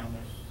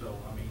animals. So,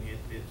 I mean,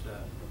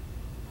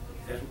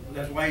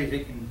 there's ways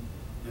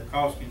the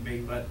cost can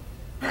be, but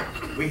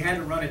we had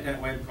to run it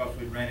that way because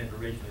we ran it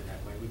originally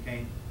that way. We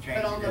can't change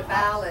it. But on the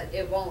ballot,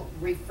 it won't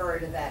refer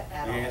to that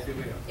at all. Yes, it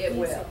will. It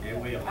will. It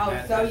will.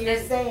 Oh, so you're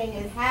saying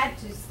it had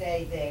to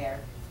stay there.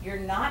 You're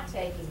not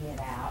taking it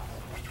out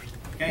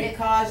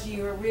because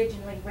you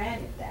originally ran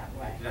it that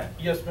way.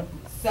 Exactly. Yes, ma'am.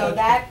 So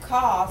that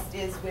cost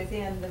is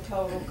within the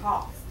total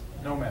cost.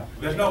 No, ma'am.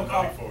 There's no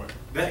cost for it.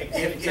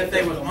 If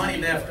there was money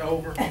left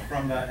over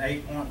from the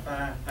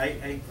 8.5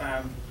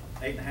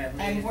 million.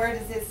 And where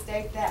does it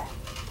state that?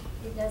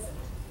 It doesn't.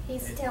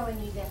 He's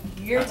telling you that.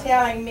 You're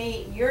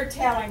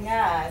telling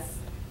us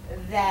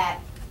that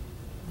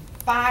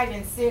 5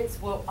 and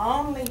 6 will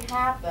only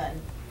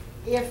happen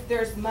if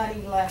there's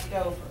money left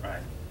over.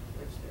 Right.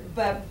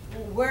 But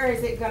where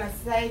is it gonna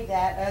say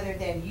that other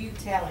than you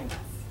telling us?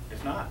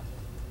 It's not.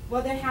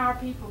 Well, then how are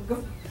people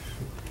going?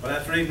 Well,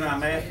 that's the reason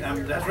I'm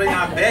asking, that's the reason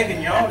I'm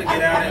begging y'all to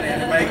get out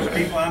and make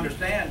people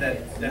understand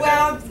that.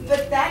 Well,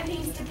 but that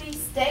needs to be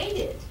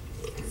stated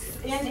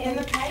in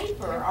the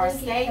paper or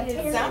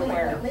stated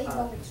somewhere. The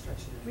legal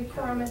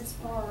requirements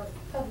for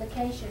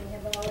publication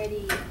have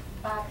already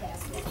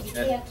bypassed it. You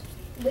can't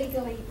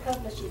legally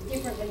publish it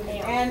differently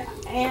now.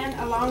 And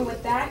along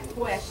with that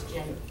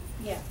question,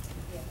 Yeah.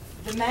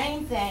 the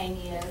main thing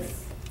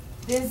is,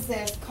 this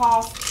says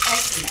cost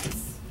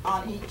estimates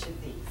on each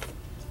of these.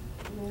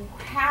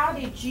 How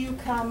did you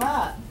come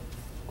up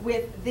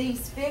with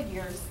these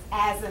figures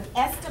as an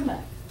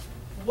estimate?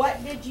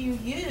 What did you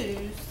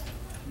use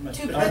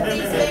to put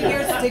these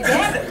figures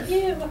together?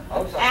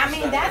 I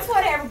mean, that's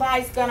what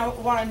everybody's gonna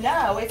wanna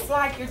know. It's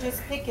like you're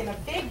just picking a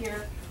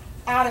figure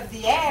out of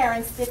the air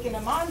and sticking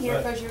them on here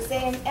because you're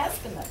saying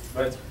estimates.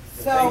 But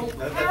So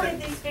how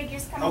did these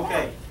figures come about?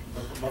 Okay,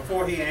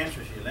 before he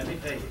answers you, let me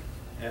tell you,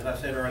 as I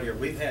said earlier,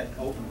 we've had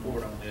open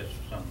court on this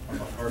from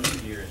the first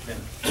of the year. It's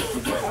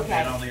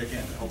been on the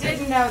agenda. Okay.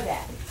 Didn't know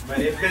that. But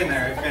it's been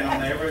there. It's been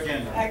on every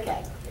agenda.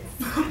 Okay.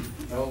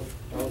 Those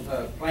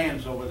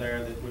plans over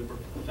there that we were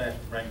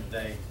asked to bring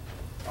today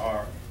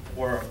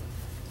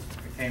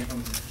it came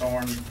from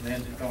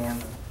Lyndsay Thorn,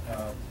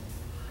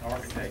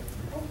 architect.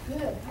 Oh,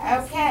 good.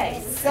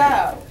 Okay,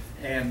 so.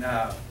 And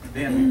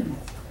then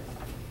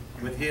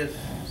with his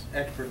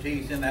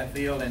expertise in that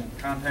field and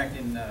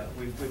contacting,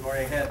 we've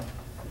already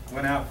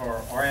went out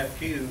for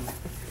RFQ.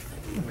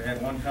 We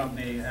had one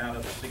company out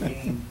of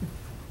Seguin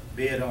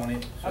bid on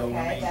it. So, Okay,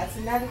 I mean, that's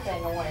another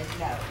thing I wanted to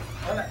know.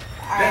 well,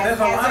 there's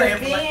a lot of Has there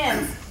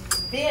information.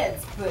 been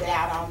bids put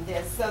out on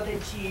this so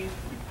that you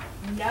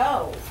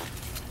know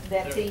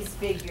that these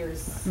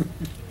figures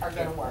are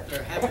gonna work?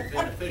 There haven't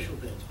been official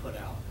bids put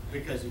out,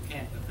 because you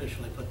can't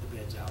officially put the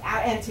bids out.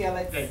 Until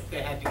it's,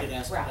 They had to get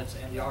estimates,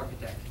 and the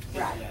architect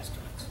get Right. the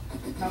estimates.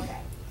 okay.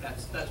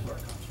 That's where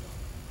it comes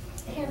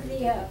from. Have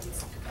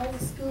the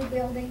old school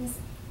buildings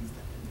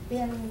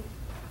been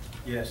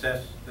Yes,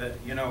 that's,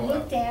 you know,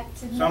 looked at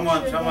to make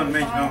someone sure they're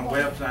mentioned on the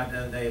viable? website the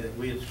other day that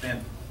we had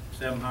spent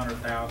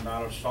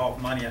 $700,000 soft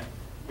money,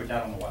 which I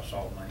don't know what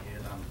soft money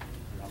is.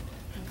 I'm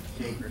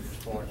secret as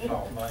far as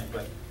soft money,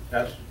 but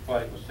that's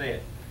what it was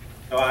said.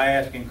 So I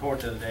asked in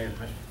court the other day, as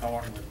Mr.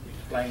 Thorn would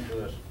explain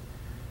to us,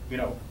 you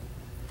know,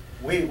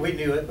 we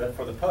knew it, but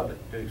for the public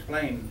to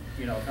explain,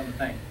 you know, some of the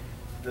things.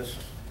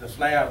 The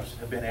slabs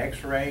have been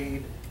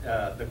x-rayed.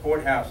 The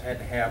courthouse had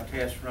to have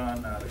tests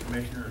run. The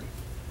commissioners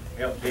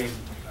helped dig.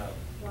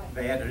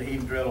 They had to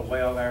even drill a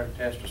well there to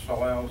test the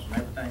soils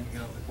and everything, you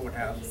know, the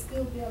courthouse. The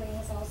school building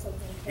has also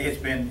been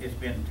tested. It's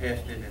been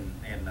tested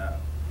and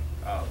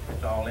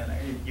it's all in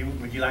there.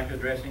 Would you like to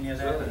address any of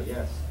that? Certainly,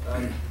 yes.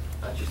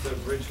 Actually, so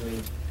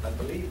originally, I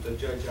believe the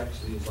judge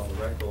actually is on the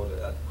record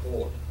at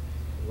court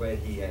where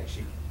he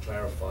actually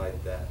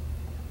clarified that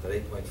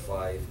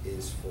 8.5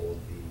 is for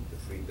the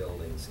three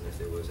buildings, and if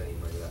there was any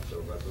money left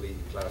over, I believe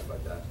he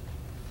clarified that.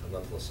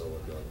 month or so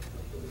ago,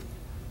 I believe.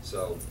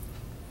 So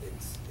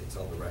it's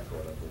on the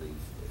record, I believe,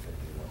 if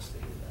anybody wants to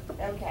hear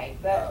that. Okay,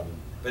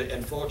 but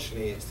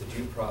unfortunately, it's the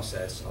due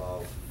process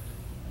of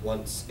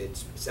once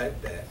it's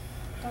out there,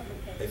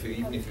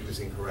 even if it was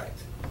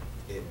incorrect,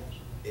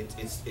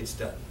 it's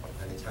done,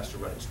 and it has to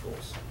run its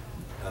course.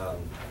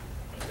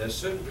 There's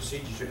certain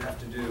procedures you have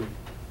to do.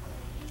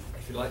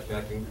 If you like me,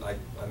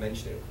 I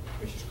mentioned it.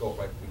 Commissioner's Court,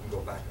 right? We can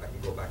go back. I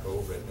can go back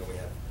over it, and then we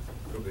have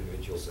a group of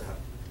individuals that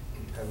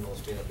haven't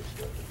always been up at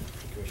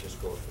the Commissioner's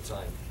Court at the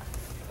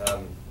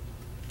time.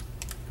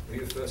 We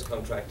were first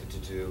contracted to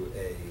do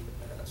a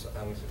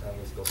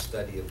analytical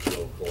study of the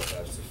old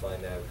courthouse to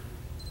find out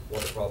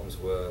what the problems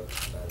were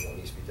and what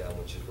needs to be done,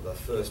 which is the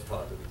first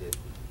part that we did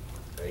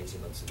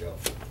 18 months ago.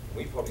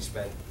 We probably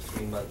spent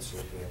 3 months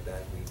looking at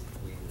that. We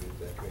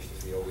with Commissioner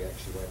Theo, we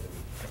actually went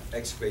and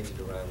excavated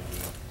around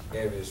the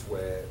areas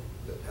where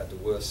that had the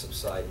worst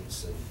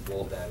subsidence and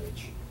wall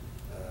damage.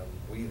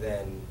 We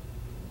then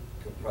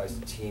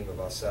comprised a team of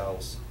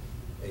ourselves,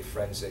 a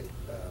forensic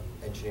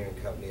engineering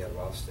company out of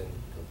Austin,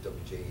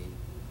 WJE,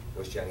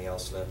 was Jenny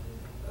Elsner,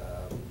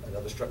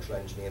 another structural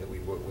engineer that we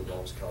work with,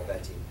 Lawrence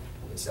Calvetti,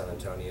 in San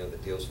Antonio,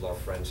 that deals with a lot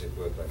of forensic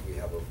work like we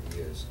have over the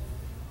years.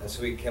 And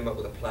so we came up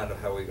with a plan of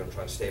how we were going to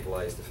try and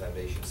stabilize the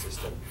foundation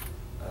system.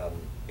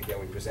 Again,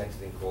 we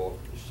presented in court,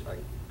 I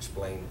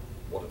explained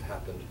what had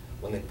happened.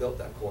 When they built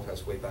that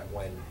courthouse way back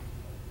when,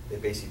 they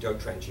basically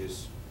dug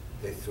trenches,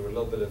 they threw a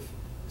little bit of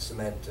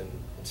cement and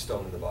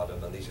stone in the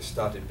bottom, and they just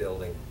started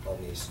building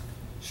on these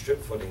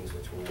strip footings,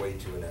 which were way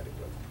too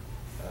inadequate.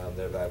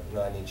 They're about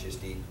 9 inches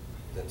deep,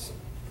 and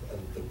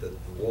the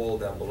wall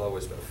down below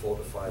is about 4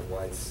 to 5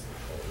 wide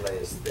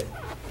layers thick,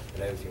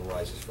 and everything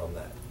rises from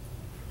that.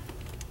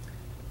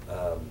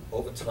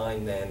 Over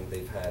time then,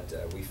 they've had,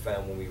 we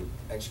found when we were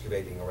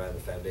excavating around the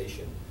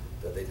foundation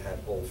that they'd had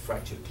old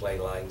fractured clay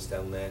lines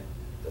down there,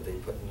 that they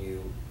put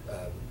new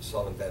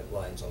solid vent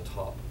lines on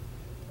top.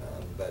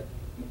 But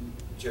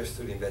just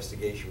through the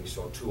investigation, we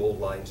saw 2 old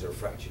lines that are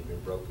fractured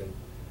and broken.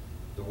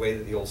 The way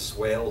that the old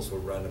swales were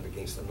run up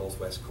against the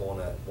northwest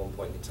corner at one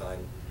point in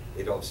time,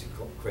 it obviously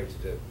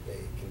created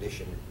a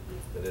condition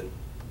that had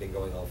been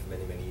going on for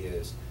many, many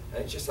years.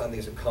 And it's just, I think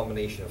it's a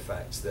combination of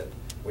facts that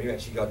when you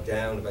actually got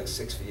down about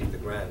 6 feet of the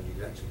ground, you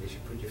could actually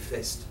put your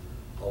fist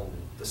on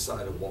the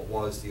side of what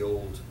was the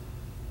old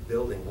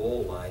building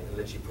wall line and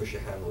literally push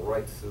your hand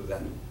right through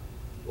that,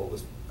 what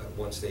was at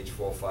one stage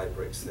 4 or 5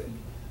 bricks thick.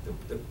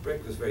 The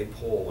brick was very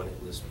poor when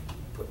it was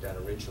put down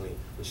originally,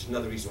 which is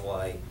another reason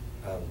why,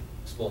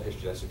 small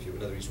history lesson for you,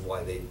 another reason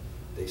why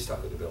they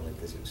stuck with the building,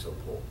 because it was so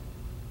poor.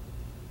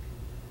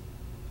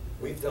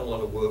 We've done a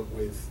lot of work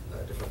with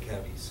different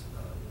counties,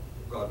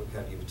 Guadalupe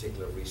County in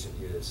particular of recent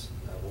years.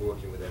 We're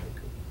working with them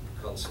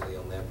constantly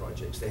on their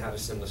projects. They had a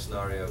similar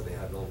scenario. They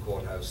had an old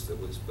courthouse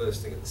that was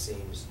bursting at the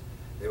seams.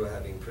 They were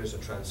having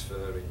prisoner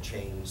transfer in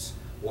chains,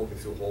 walking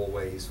through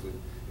hallways with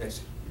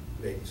next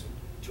ladies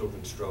and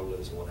children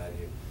strollers and what have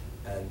you.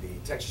 And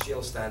the Texas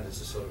jail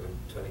standards are sort of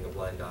turning a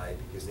blind eye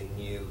because they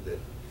knew that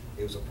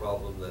it was a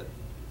problem that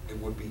it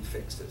would be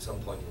fixed at some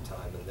point in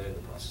time, and they're in the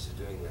process of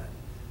doing that.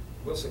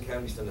 Wilson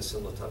County's done a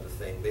similar type of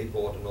thing. They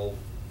bought an old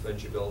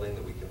furniture building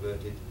that we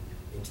converted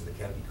into the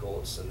county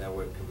courts, and now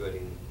we're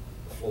converting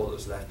the floor that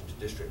was left into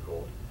district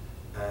court.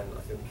 And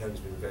I think the county's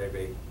been very,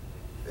 very,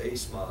 very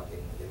smart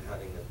in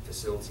having a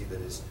facility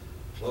that is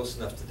close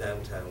enough to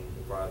downtown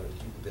environment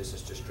to keep the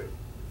business district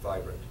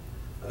vibrant.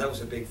 And that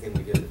was a big thing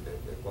we did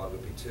at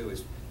Guadalupe too,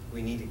 is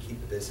we need to keep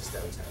the business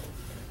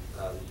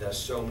downtown. There are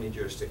so many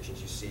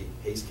jurisdictions you see.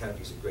 Hayes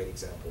County is a great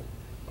example,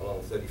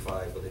 along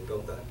 35, where they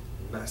built that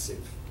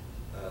massive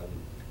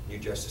new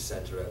justice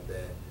center out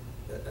there.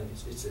 And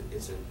it's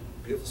a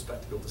beautiful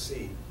spectacle to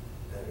see,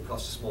 and it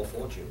costs a small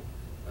fortune.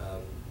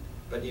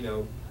 But you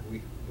know,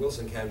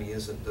 Wilson County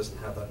doesn't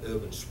have that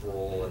urban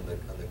sprawl and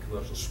the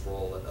commercial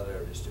sprawl that other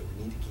areas do.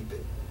 We need to keep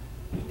it,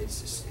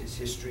 its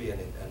history and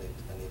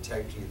the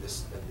integrity of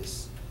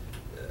this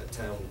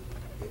town,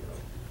 you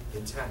know,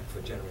 intact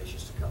for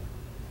generations to come.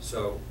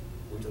 So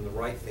we've done the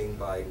right thing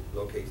by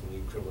locating the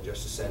new criminal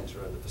justice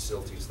center and the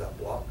facilities of that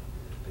block.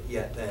 But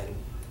yet then,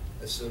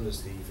 as soon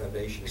as the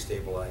foundation is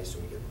stabilized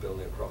and we get the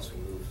building across, we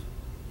move,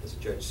 as the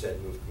judge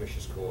said, move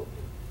Commissioner's Court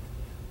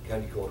and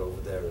County Court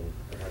over there and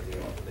have the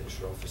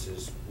administrative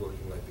offices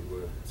working like they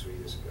were 3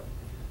 years ago.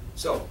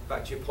 So,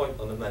 back to your point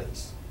on the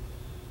monies.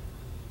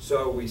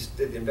 So we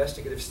did the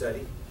investigative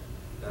study.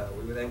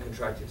 We were then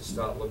contracted to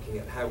start looking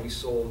at how we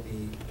saw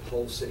the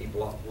whole city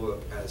block work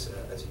as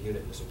a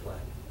unit, as a plan.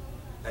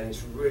 And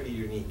it's really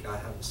unique. I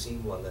haven't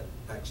seen one that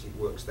actually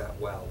works that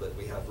well, that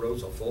we have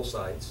roads on 4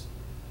 sides.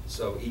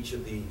 So each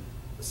of the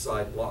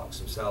side blocks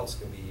themselves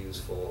can be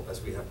used for,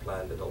 as we have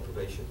planned, adult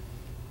probation.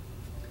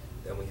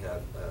 Then we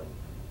have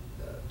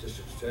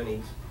district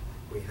attorneys.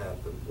 We have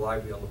the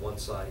library on the one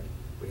side.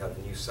 We have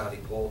the new Sally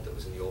Port that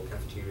was in the old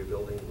cafeteria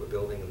building. We're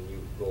building a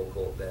new law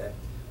court there.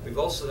 We've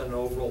also done an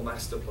overall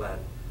master plan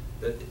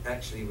that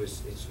actually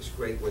it's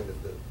great where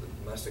the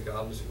master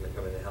gardeners are going to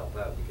come in and help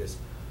out, because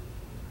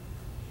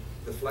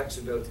the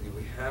flexibility that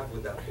we have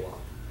with that block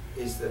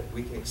is that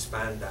we can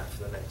expand that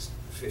for the next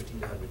 50 to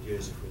 100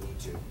 years if we need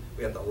to.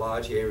 We have the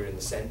large area in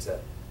the center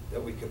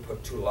that we could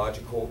put 2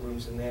 larger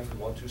courtrooms in there if we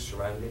want to,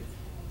 surrounded.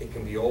 It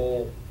can be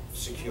all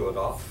secured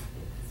off.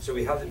 So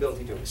we have the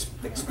ability to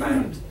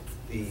expand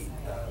the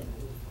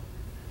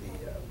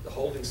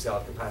holding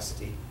cell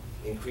capacity,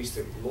 increase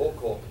the law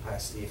court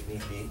capacity if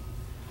need be.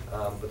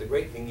 But the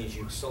great thing is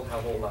you still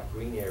have all that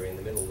green area in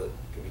the middle that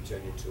can be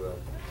turned into a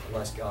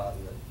nice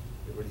garden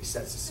that really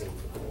sets the scene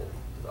for the whole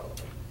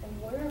development.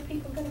 And where are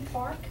people gonna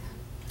park?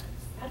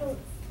 I don't.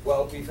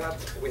 Well,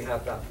 we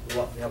have that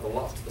lot, we have a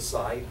loft to the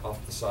side,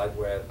 off the side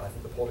where I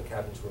think the porta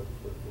cabins were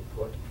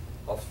put,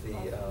 off the,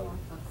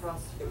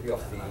 it'll be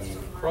off the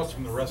Across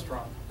from the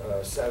restaurant.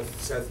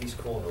 southeast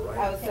corner,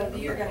 right? Oh, so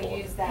you're gonna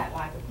use that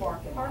like a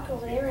parking lot? Park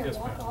over there and Yes,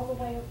 walk ma'am. all the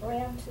way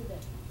around to the.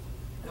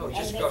 No, it's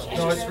just And across. then-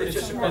 No,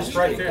 it's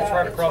right there, it's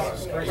right across the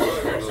street.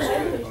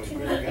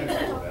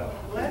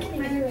 Let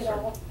me hear it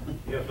all.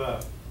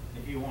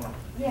 If you want to,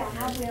 Yeah,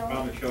 I will.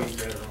 probably show you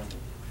better on.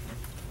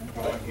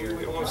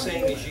 What I'm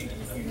saying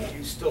is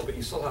you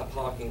still have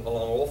parking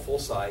along all 4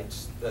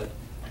 sides. That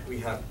we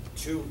have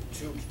two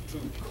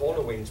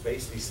corner wings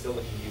basically still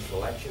that can be used for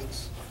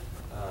elections.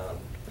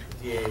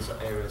 The DA's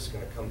area is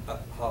going to come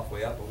up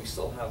halfway up, but we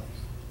still have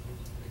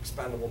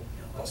expandable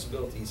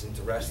possibilities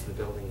into the rest of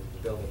the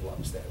building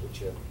blocks there,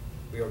 which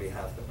we already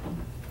have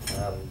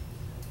them.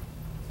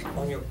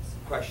 On your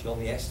question on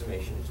the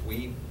estimations,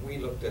 we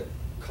looked at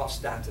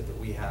cost data that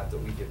we have that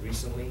we did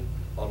recently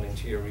on an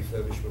interior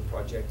refurbishment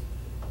project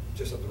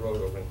just up the road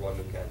over in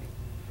Guadalupe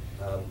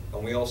County.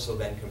 And we also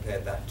then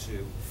compared that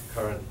to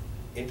current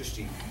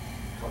industry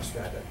cost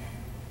data,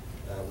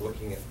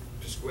 looking at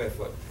per square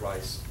foot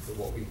price for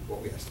what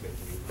we estimate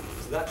to be.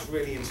 So that's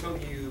really, until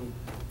you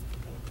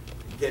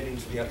get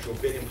into the actual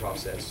bidding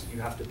process, you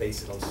have to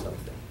base it on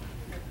something.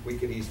 We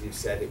could easily have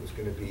said it was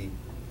going to be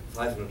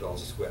 $500 a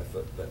square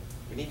foot, but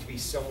we need to be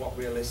somewhat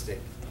realistic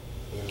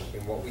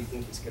in what we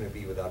think it's going to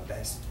be with our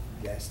best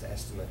guess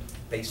estimate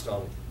based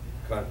on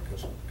current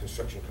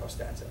construction cost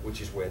data,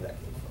 which is where that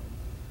came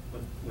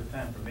from. With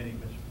time permitting,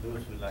 Mr.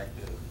 Lewis would like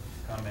to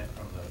comment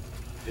from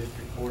the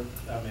district court,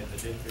 the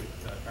district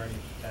attorney's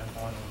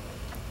standpoint.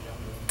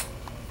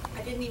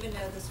 I didn't even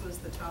know this was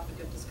the topic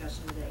of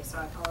discussion today, so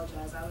I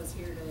apologize. I was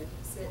here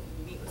to sit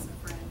and meet with some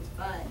friends,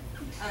 but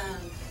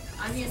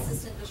I'm the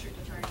assistant district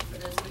attorney for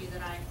those of you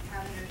that I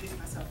haven't introduced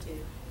myself to.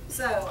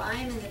 So I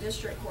am in the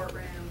district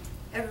courtroom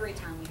every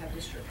time we have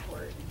district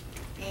court.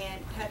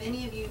 And have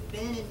any of you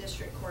been in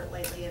district court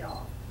lately at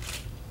all?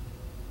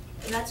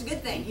 And that's a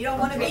good thing. You don't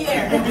want to be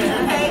there,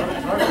 okay?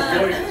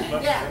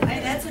 Yeah,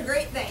 and that's a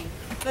great thing.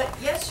 But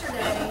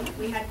yesterday,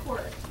 we had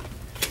court.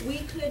 We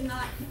could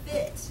not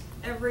fit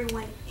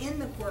everyone in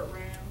the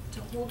courtroom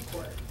to hold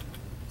court.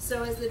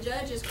 So as the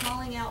judge is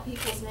calling out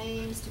people's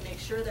names to make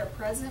sure they're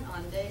present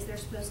on days they're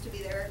supposed to be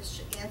there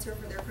to answer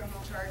for their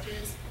criminal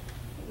charges,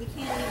 we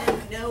can't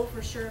even know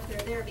for sure if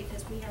they're there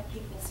because we have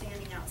people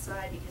standing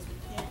outside because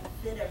we can't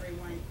fit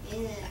everyone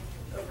in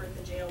over at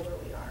the jail where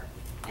we are.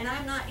 And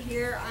I'm not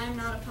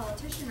a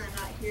politician, I'm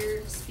not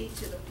here to speak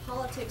to the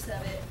politics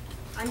of it.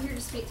 I'm here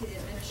to speak to the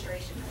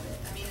administration of it.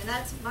 I mean, and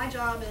that's, my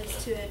job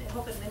is to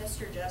help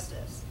administer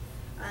justice.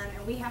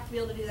 And we have to be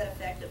able to do that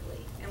effectively.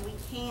 And we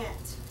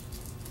can't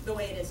the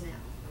way it is now.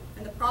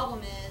 And the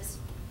problem is,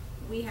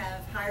 we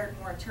have hired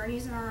more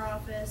attorneys in our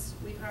office,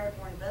 we've hired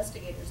more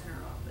investigators in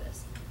our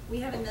office. We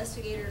have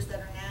investigators that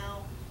are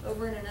now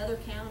over in another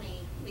county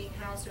being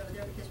housed over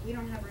there because we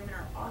don't have room in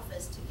our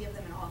office to give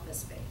them an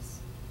office space.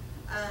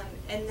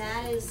 And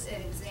that is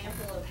an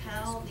example of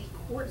how the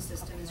court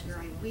system is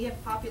growing. We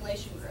have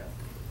population growth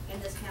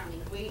in this county.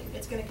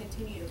 It's going to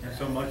continue to grow. And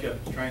so much of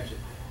it's transit.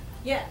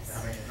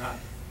 Yes. I mean,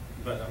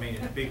 but I mean,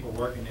 it's people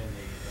working in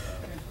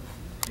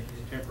the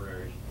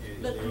temporaries.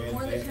 But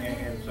more than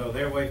and so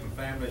they're away from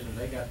families and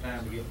they got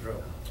time to get in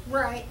trouble.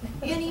 Right,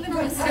 and even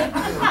on the state,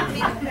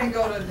 And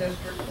go to the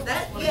district.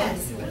 that,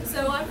 yes,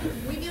 so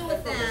we deal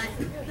with that,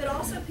 but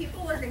also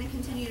people are gonna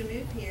continue to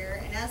move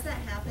here, and as that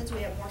happens,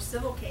 we have more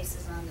civil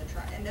cases on the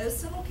trial, and those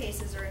civil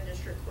cases are in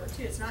district court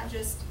too. It's not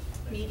just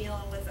me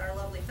dealing with our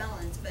lovely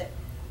felons, but,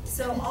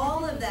 so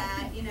all of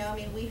that, you know, I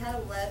mean, we had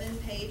 11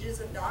 pages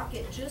of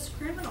docket, just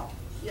criminal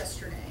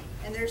yesterday,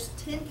 and there's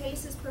 10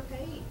 cases per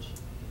page.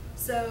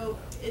 So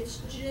it's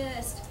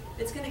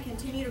gonna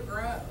continue to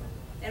grow.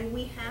 And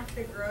we have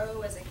to grow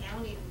as a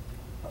county.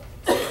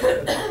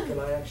 Can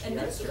I actually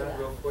answer that that.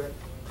 real quick?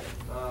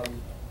 How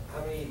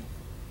many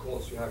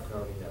courts do you have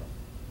currently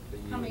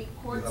now? How many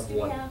courts do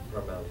You we have have?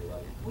 one primarily,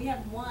 right? We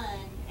have one,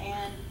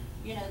 and,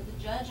 you know,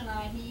 the judge and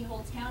I, he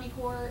holds county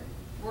court,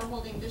 we're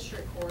holding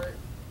district court,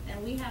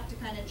 and we have to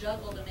kind of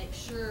juggle to make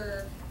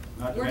sure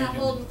Not to we're not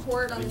mention holding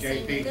court on the the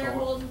same day JP they're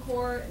court. holding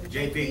court. The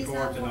and JP JP's not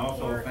courts and holding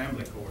also court.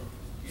 family court.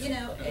 You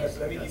know,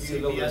 Let me give you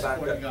a little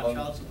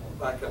bit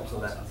back up to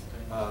that.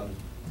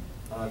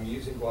 I'm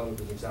using Guadalupe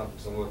as an example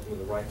because I'm working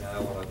with it right now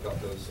and I've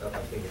got those at my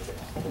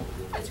fingertips.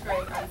 it's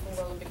great, I'm from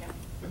Guadalupe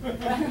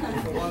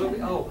County. From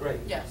Guadalupe? Oh, great.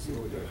 Yes. See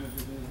what we're doing.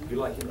 You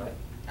like it, right?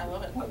 I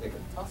love it. I think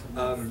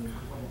Awesome.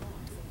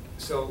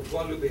 So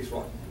Guadalupe is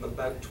right,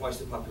 about twice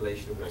the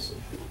population of Wilson.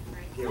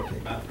 Give or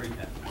take. About 3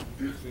 times.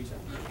 3 times.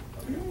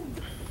 Okay.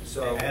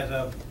 So As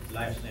of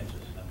last census.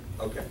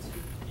 okay,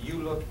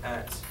 you look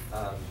at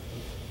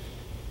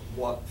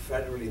what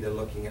federally they're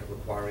looking at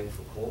requiring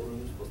for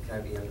courtrooms, both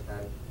county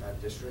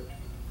and district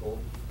court.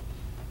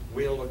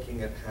 We're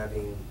looking at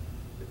having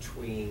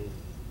between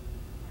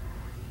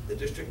the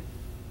district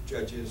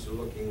judges are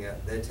looking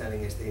at, they're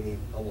telling us they need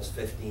almost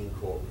 15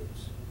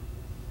 courtrooms.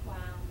 Wow.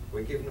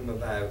 We're giving them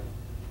about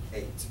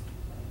 8.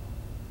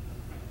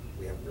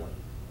 We have 1.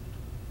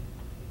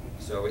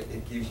 So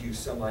it gives you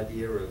some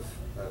idea of,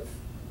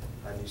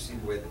 and you see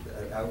the way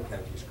that our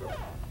county is growing.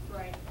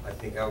 Right. I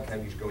think our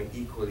county is growing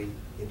equally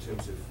in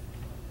terms of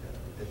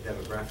the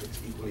demographics,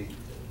 equally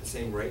at the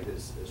same rate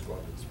as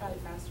Guadalupe. It's probably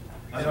faster.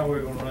 I know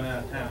we're gonna run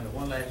out of time, but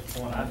one last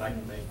point I'd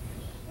like to make is,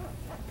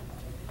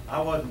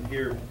 I wasn't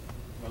here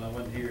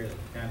as a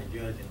county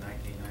judge in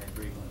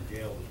 1993 when the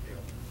jail was built.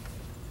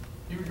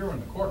 You were here when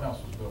the courthouse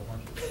was built,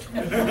 weren't you?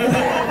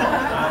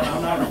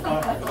 I'm not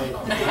responsible for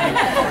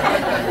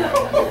this.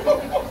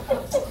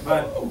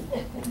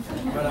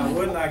 But I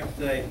would like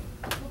to say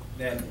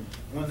that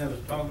when they was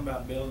talking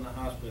about building a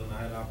hospital, and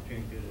I had the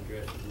opportunity to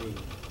address the group,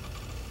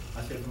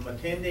 I said from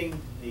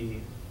attending the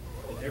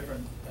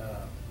different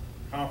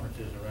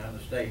conferences around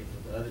the state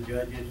with the other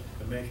judges,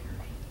 commissioners,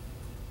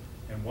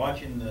 and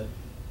watching the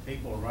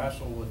people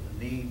wrestle with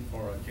the need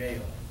for a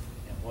jail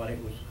and what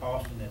it was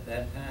costing at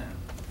that time,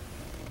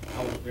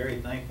 I was very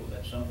thankful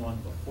that someone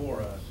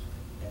before us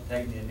had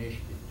taken the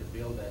initiative to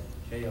build that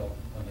jail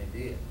when they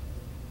did.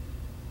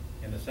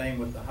 And the same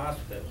with the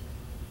hospital.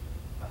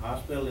 The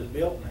hospital is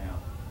built now.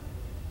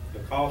 The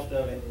cost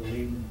of it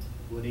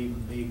would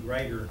even be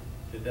greater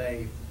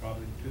today,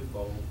 probably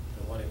twofold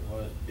to what it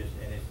was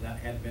and it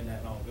hadn't been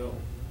that long ago.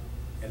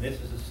 And this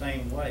is the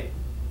same way.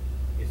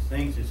 It's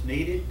things that's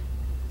needed.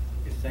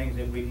 It's things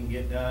that we can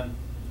get done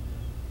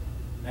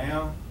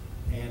now,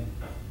 and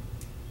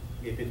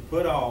if it's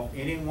put off,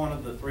 any one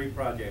of the 3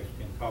 projects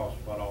can cost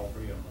what all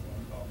 3 of them are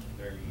going to cost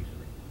very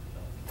easily. So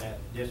that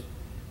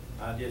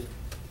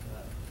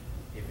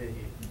if you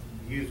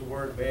use the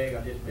word beg,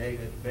 I just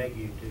beg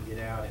you to get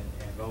out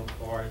and vote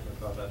for it,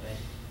 because I think.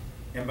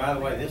 And by the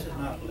way, this is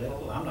not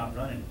political. I'm not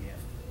running again.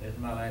 This is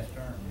my last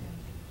term.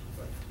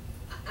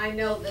 I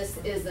know this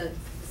isn't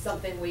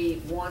something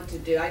we want to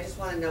do. I just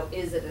want to know,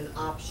 is it an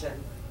option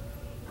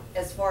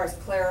as far as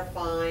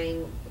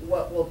clarifying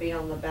what will be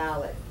on the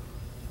ballot?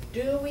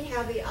 Do we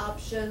have the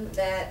option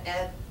that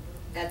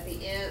at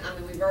the end, I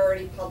mean, we've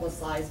already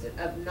publicized it,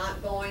 of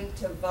not going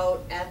to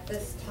vote at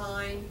this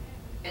time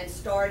and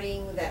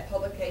starting that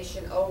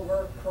publication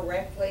over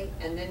correctly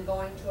and then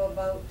going to a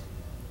vote?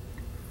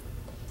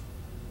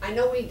 I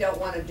know we don't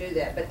want to do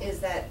that, but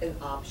is that an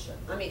option?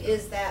 I mean,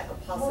 is that a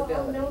possibility?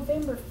 Well, on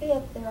November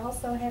 5th, they're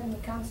also having the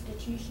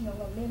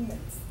constitutional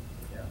amendments.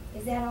 Yeah.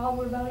 Is that all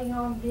we're voting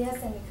on,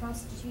 this and the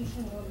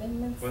constitutional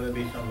amendments? Will there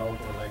be some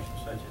local elections,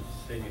 such as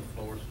the city of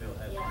Floresville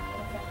has some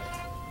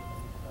Yeah,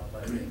 local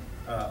elections?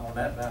 On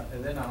that ballot,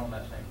 and they're not on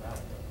that same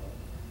ballot.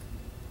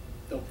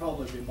 There'll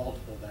probably be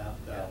multiple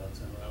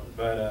ballots.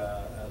 But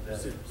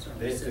this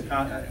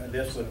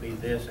would be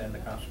this and the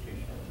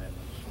constitutional amendments.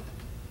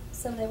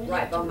 So they would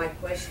Right, have to. but my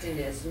question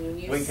is, when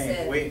you We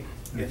said. can't,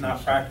 it's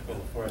not practical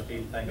for us to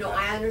even think No,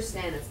 about it. I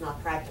understand it's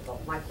not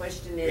practical. My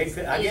question is,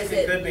 I guess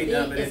it could be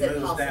done, but is it it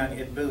moves down,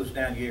 possible? it moves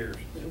down years.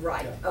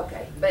 Right,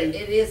 okay, but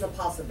it is a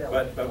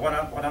possibility. But what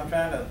I'm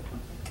trying to,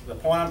 the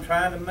point I'm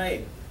trying to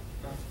make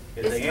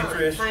is It's the time.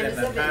 interest Time and is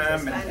the of interest,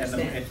 time I and the,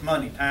 understand. it's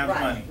money, time's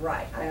money.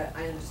 Right,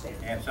 I understand.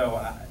 And so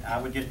I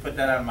would just put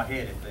that out of my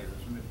head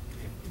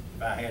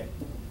if I had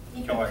If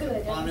you choice.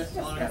 could,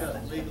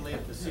 Monica, legally,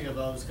 if the C of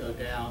Os go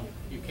down,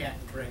 you can't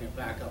bring it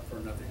back up for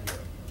another year.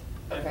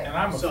 Okay. And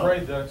I'm So-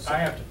 afraid that I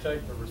have to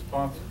take the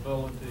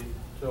responsibility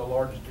to a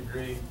large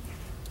degree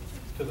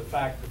to the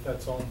fact that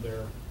that's on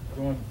there.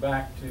 Going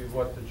back to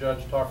what the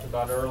judge talked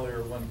about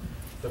earlier when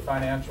the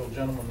financial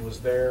gentleman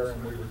was there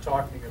and we were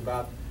talking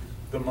about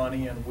the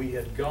money and we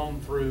had gone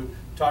through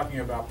talking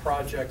about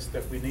projects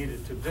that we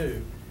needed to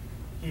do.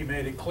 He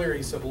made it clear,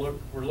 he said,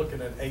 look, we're looking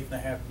at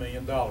 $8.5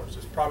 million.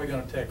 It's probably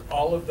going to take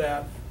all of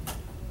that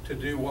to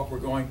do what we're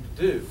going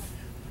to do.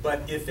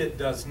 But if it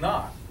does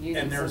not, You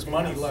and need there's something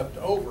money else. left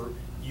over,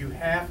 you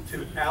have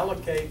to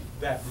allocate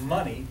that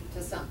money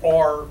To something.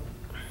 or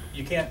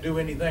you can't do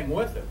anything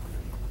with it.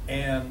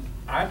 And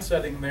I'm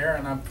sitting there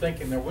and I'm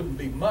thinking there wouldn't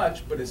be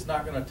much, but it's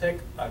not going to take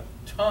a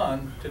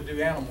ton to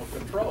do animal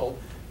control.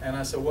 And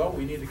I said, well,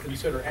 we need to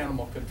consider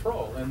animal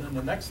control. And then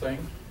the next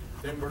thing,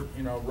 then we're,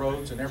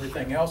 roads and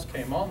everything else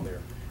came on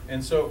there.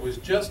 And so it was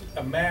just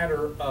a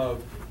matter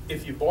of,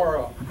 if you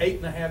borrow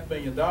 $8.5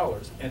 million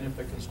and if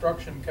the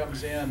construction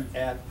comes in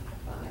at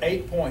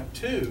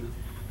 8.2,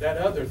 that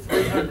other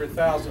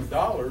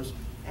 $300,000,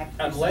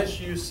 unless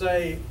you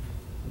say,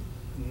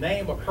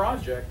 name a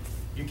project,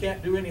 you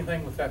can't do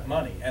anything with that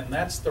money. And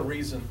that's the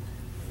reason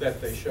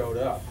that they showed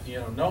up.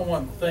 No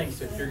one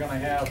thinks if you're gonna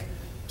have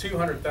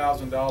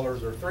 $200,000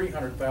 or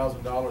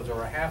 $300,000 or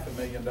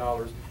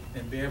 $500,000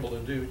 and be able to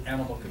do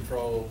animal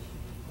control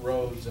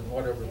roads, and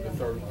whatever the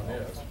third one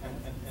is.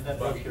 And that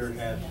book here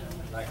has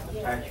like the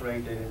tax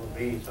rate that it will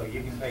be, so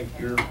you can take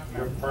your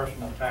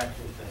personal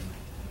taxes and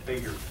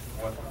figure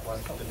what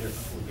the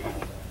difference will be.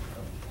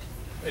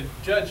 And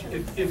Judge,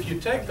 if you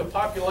take the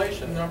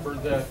population number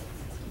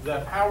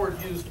that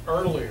Howard used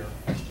earlier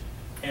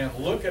and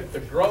look at the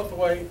growth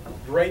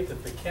rate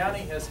that the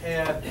county has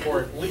had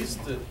for at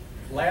least the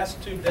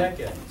last 2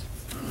 decades,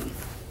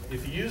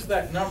 if you use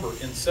that number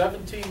in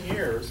 17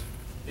 years,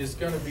 it's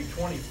going to be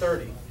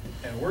 2030,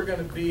 and we're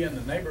going to be in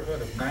the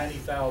neighborhood of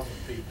 90,000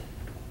 people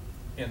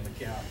in the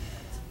county.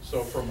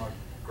 So from a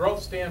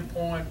growth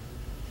standpoint,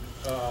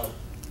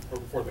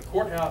 for the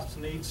courthouse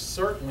needs,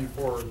 certainly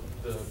for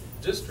the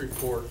district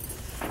court,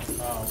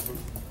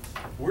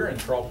 we're in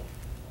trouble.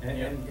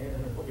 And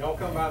y'all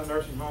come by the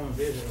nursing home and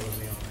visit with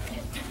me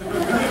on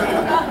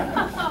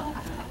that.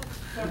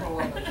 Several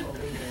of us will be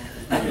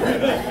there.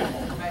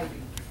 Maybe.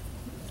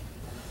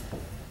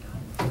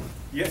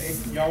 Yeah,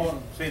 if y'all want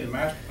to see the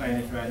master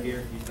plan, it's right here,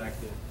 if you'd like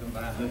to come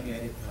by and look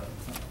at it.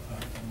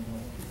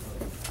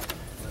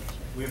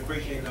 We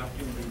appreciate the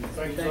opportunity.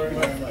 Thank you very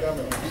much for coming. The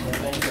other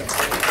thing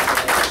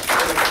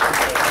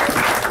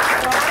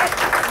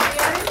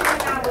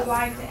I would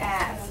like to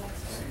ask,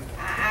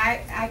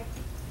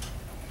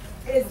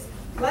 is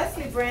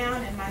Leslie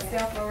Brown and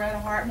myself, Loretta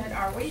Hartman,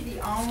 are we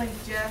the only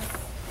just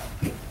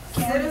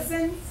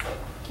citizens,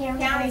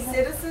 county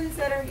citizens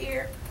that are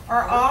here?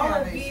 Are all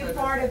of you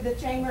part of the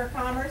Chamber of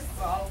Commerce?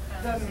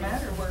 Doesn't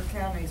matter, we're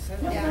county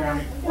citizens.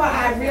 Yeah. Well,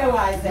 I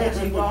realize that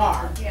you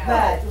are,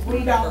 but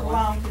we don't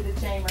belong to the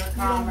Chamber of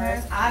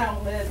Commerce. I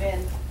don't live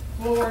in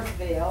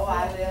Floresville,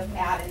 I live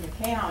out in the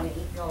county.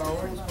 Y'all are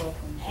always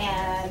welcome.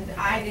 And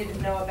I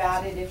didn't know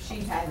about it if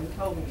she hadn't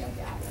told me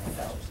about it,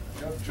 so.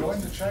 Join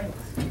the chamber.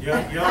 Y'all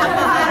are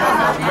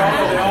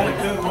the only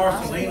two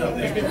Marcelino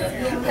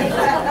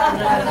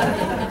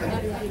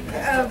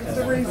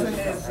The reason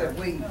is that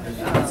we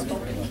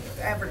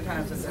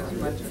advertise it as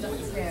much as we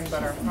can,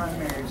 but our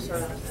primary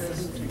service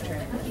is to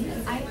chambers.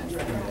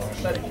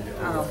 But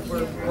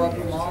we're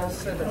welcome all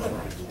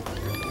citizens.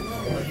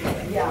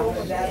 Yeah,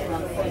 but that's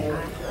what I'm saying.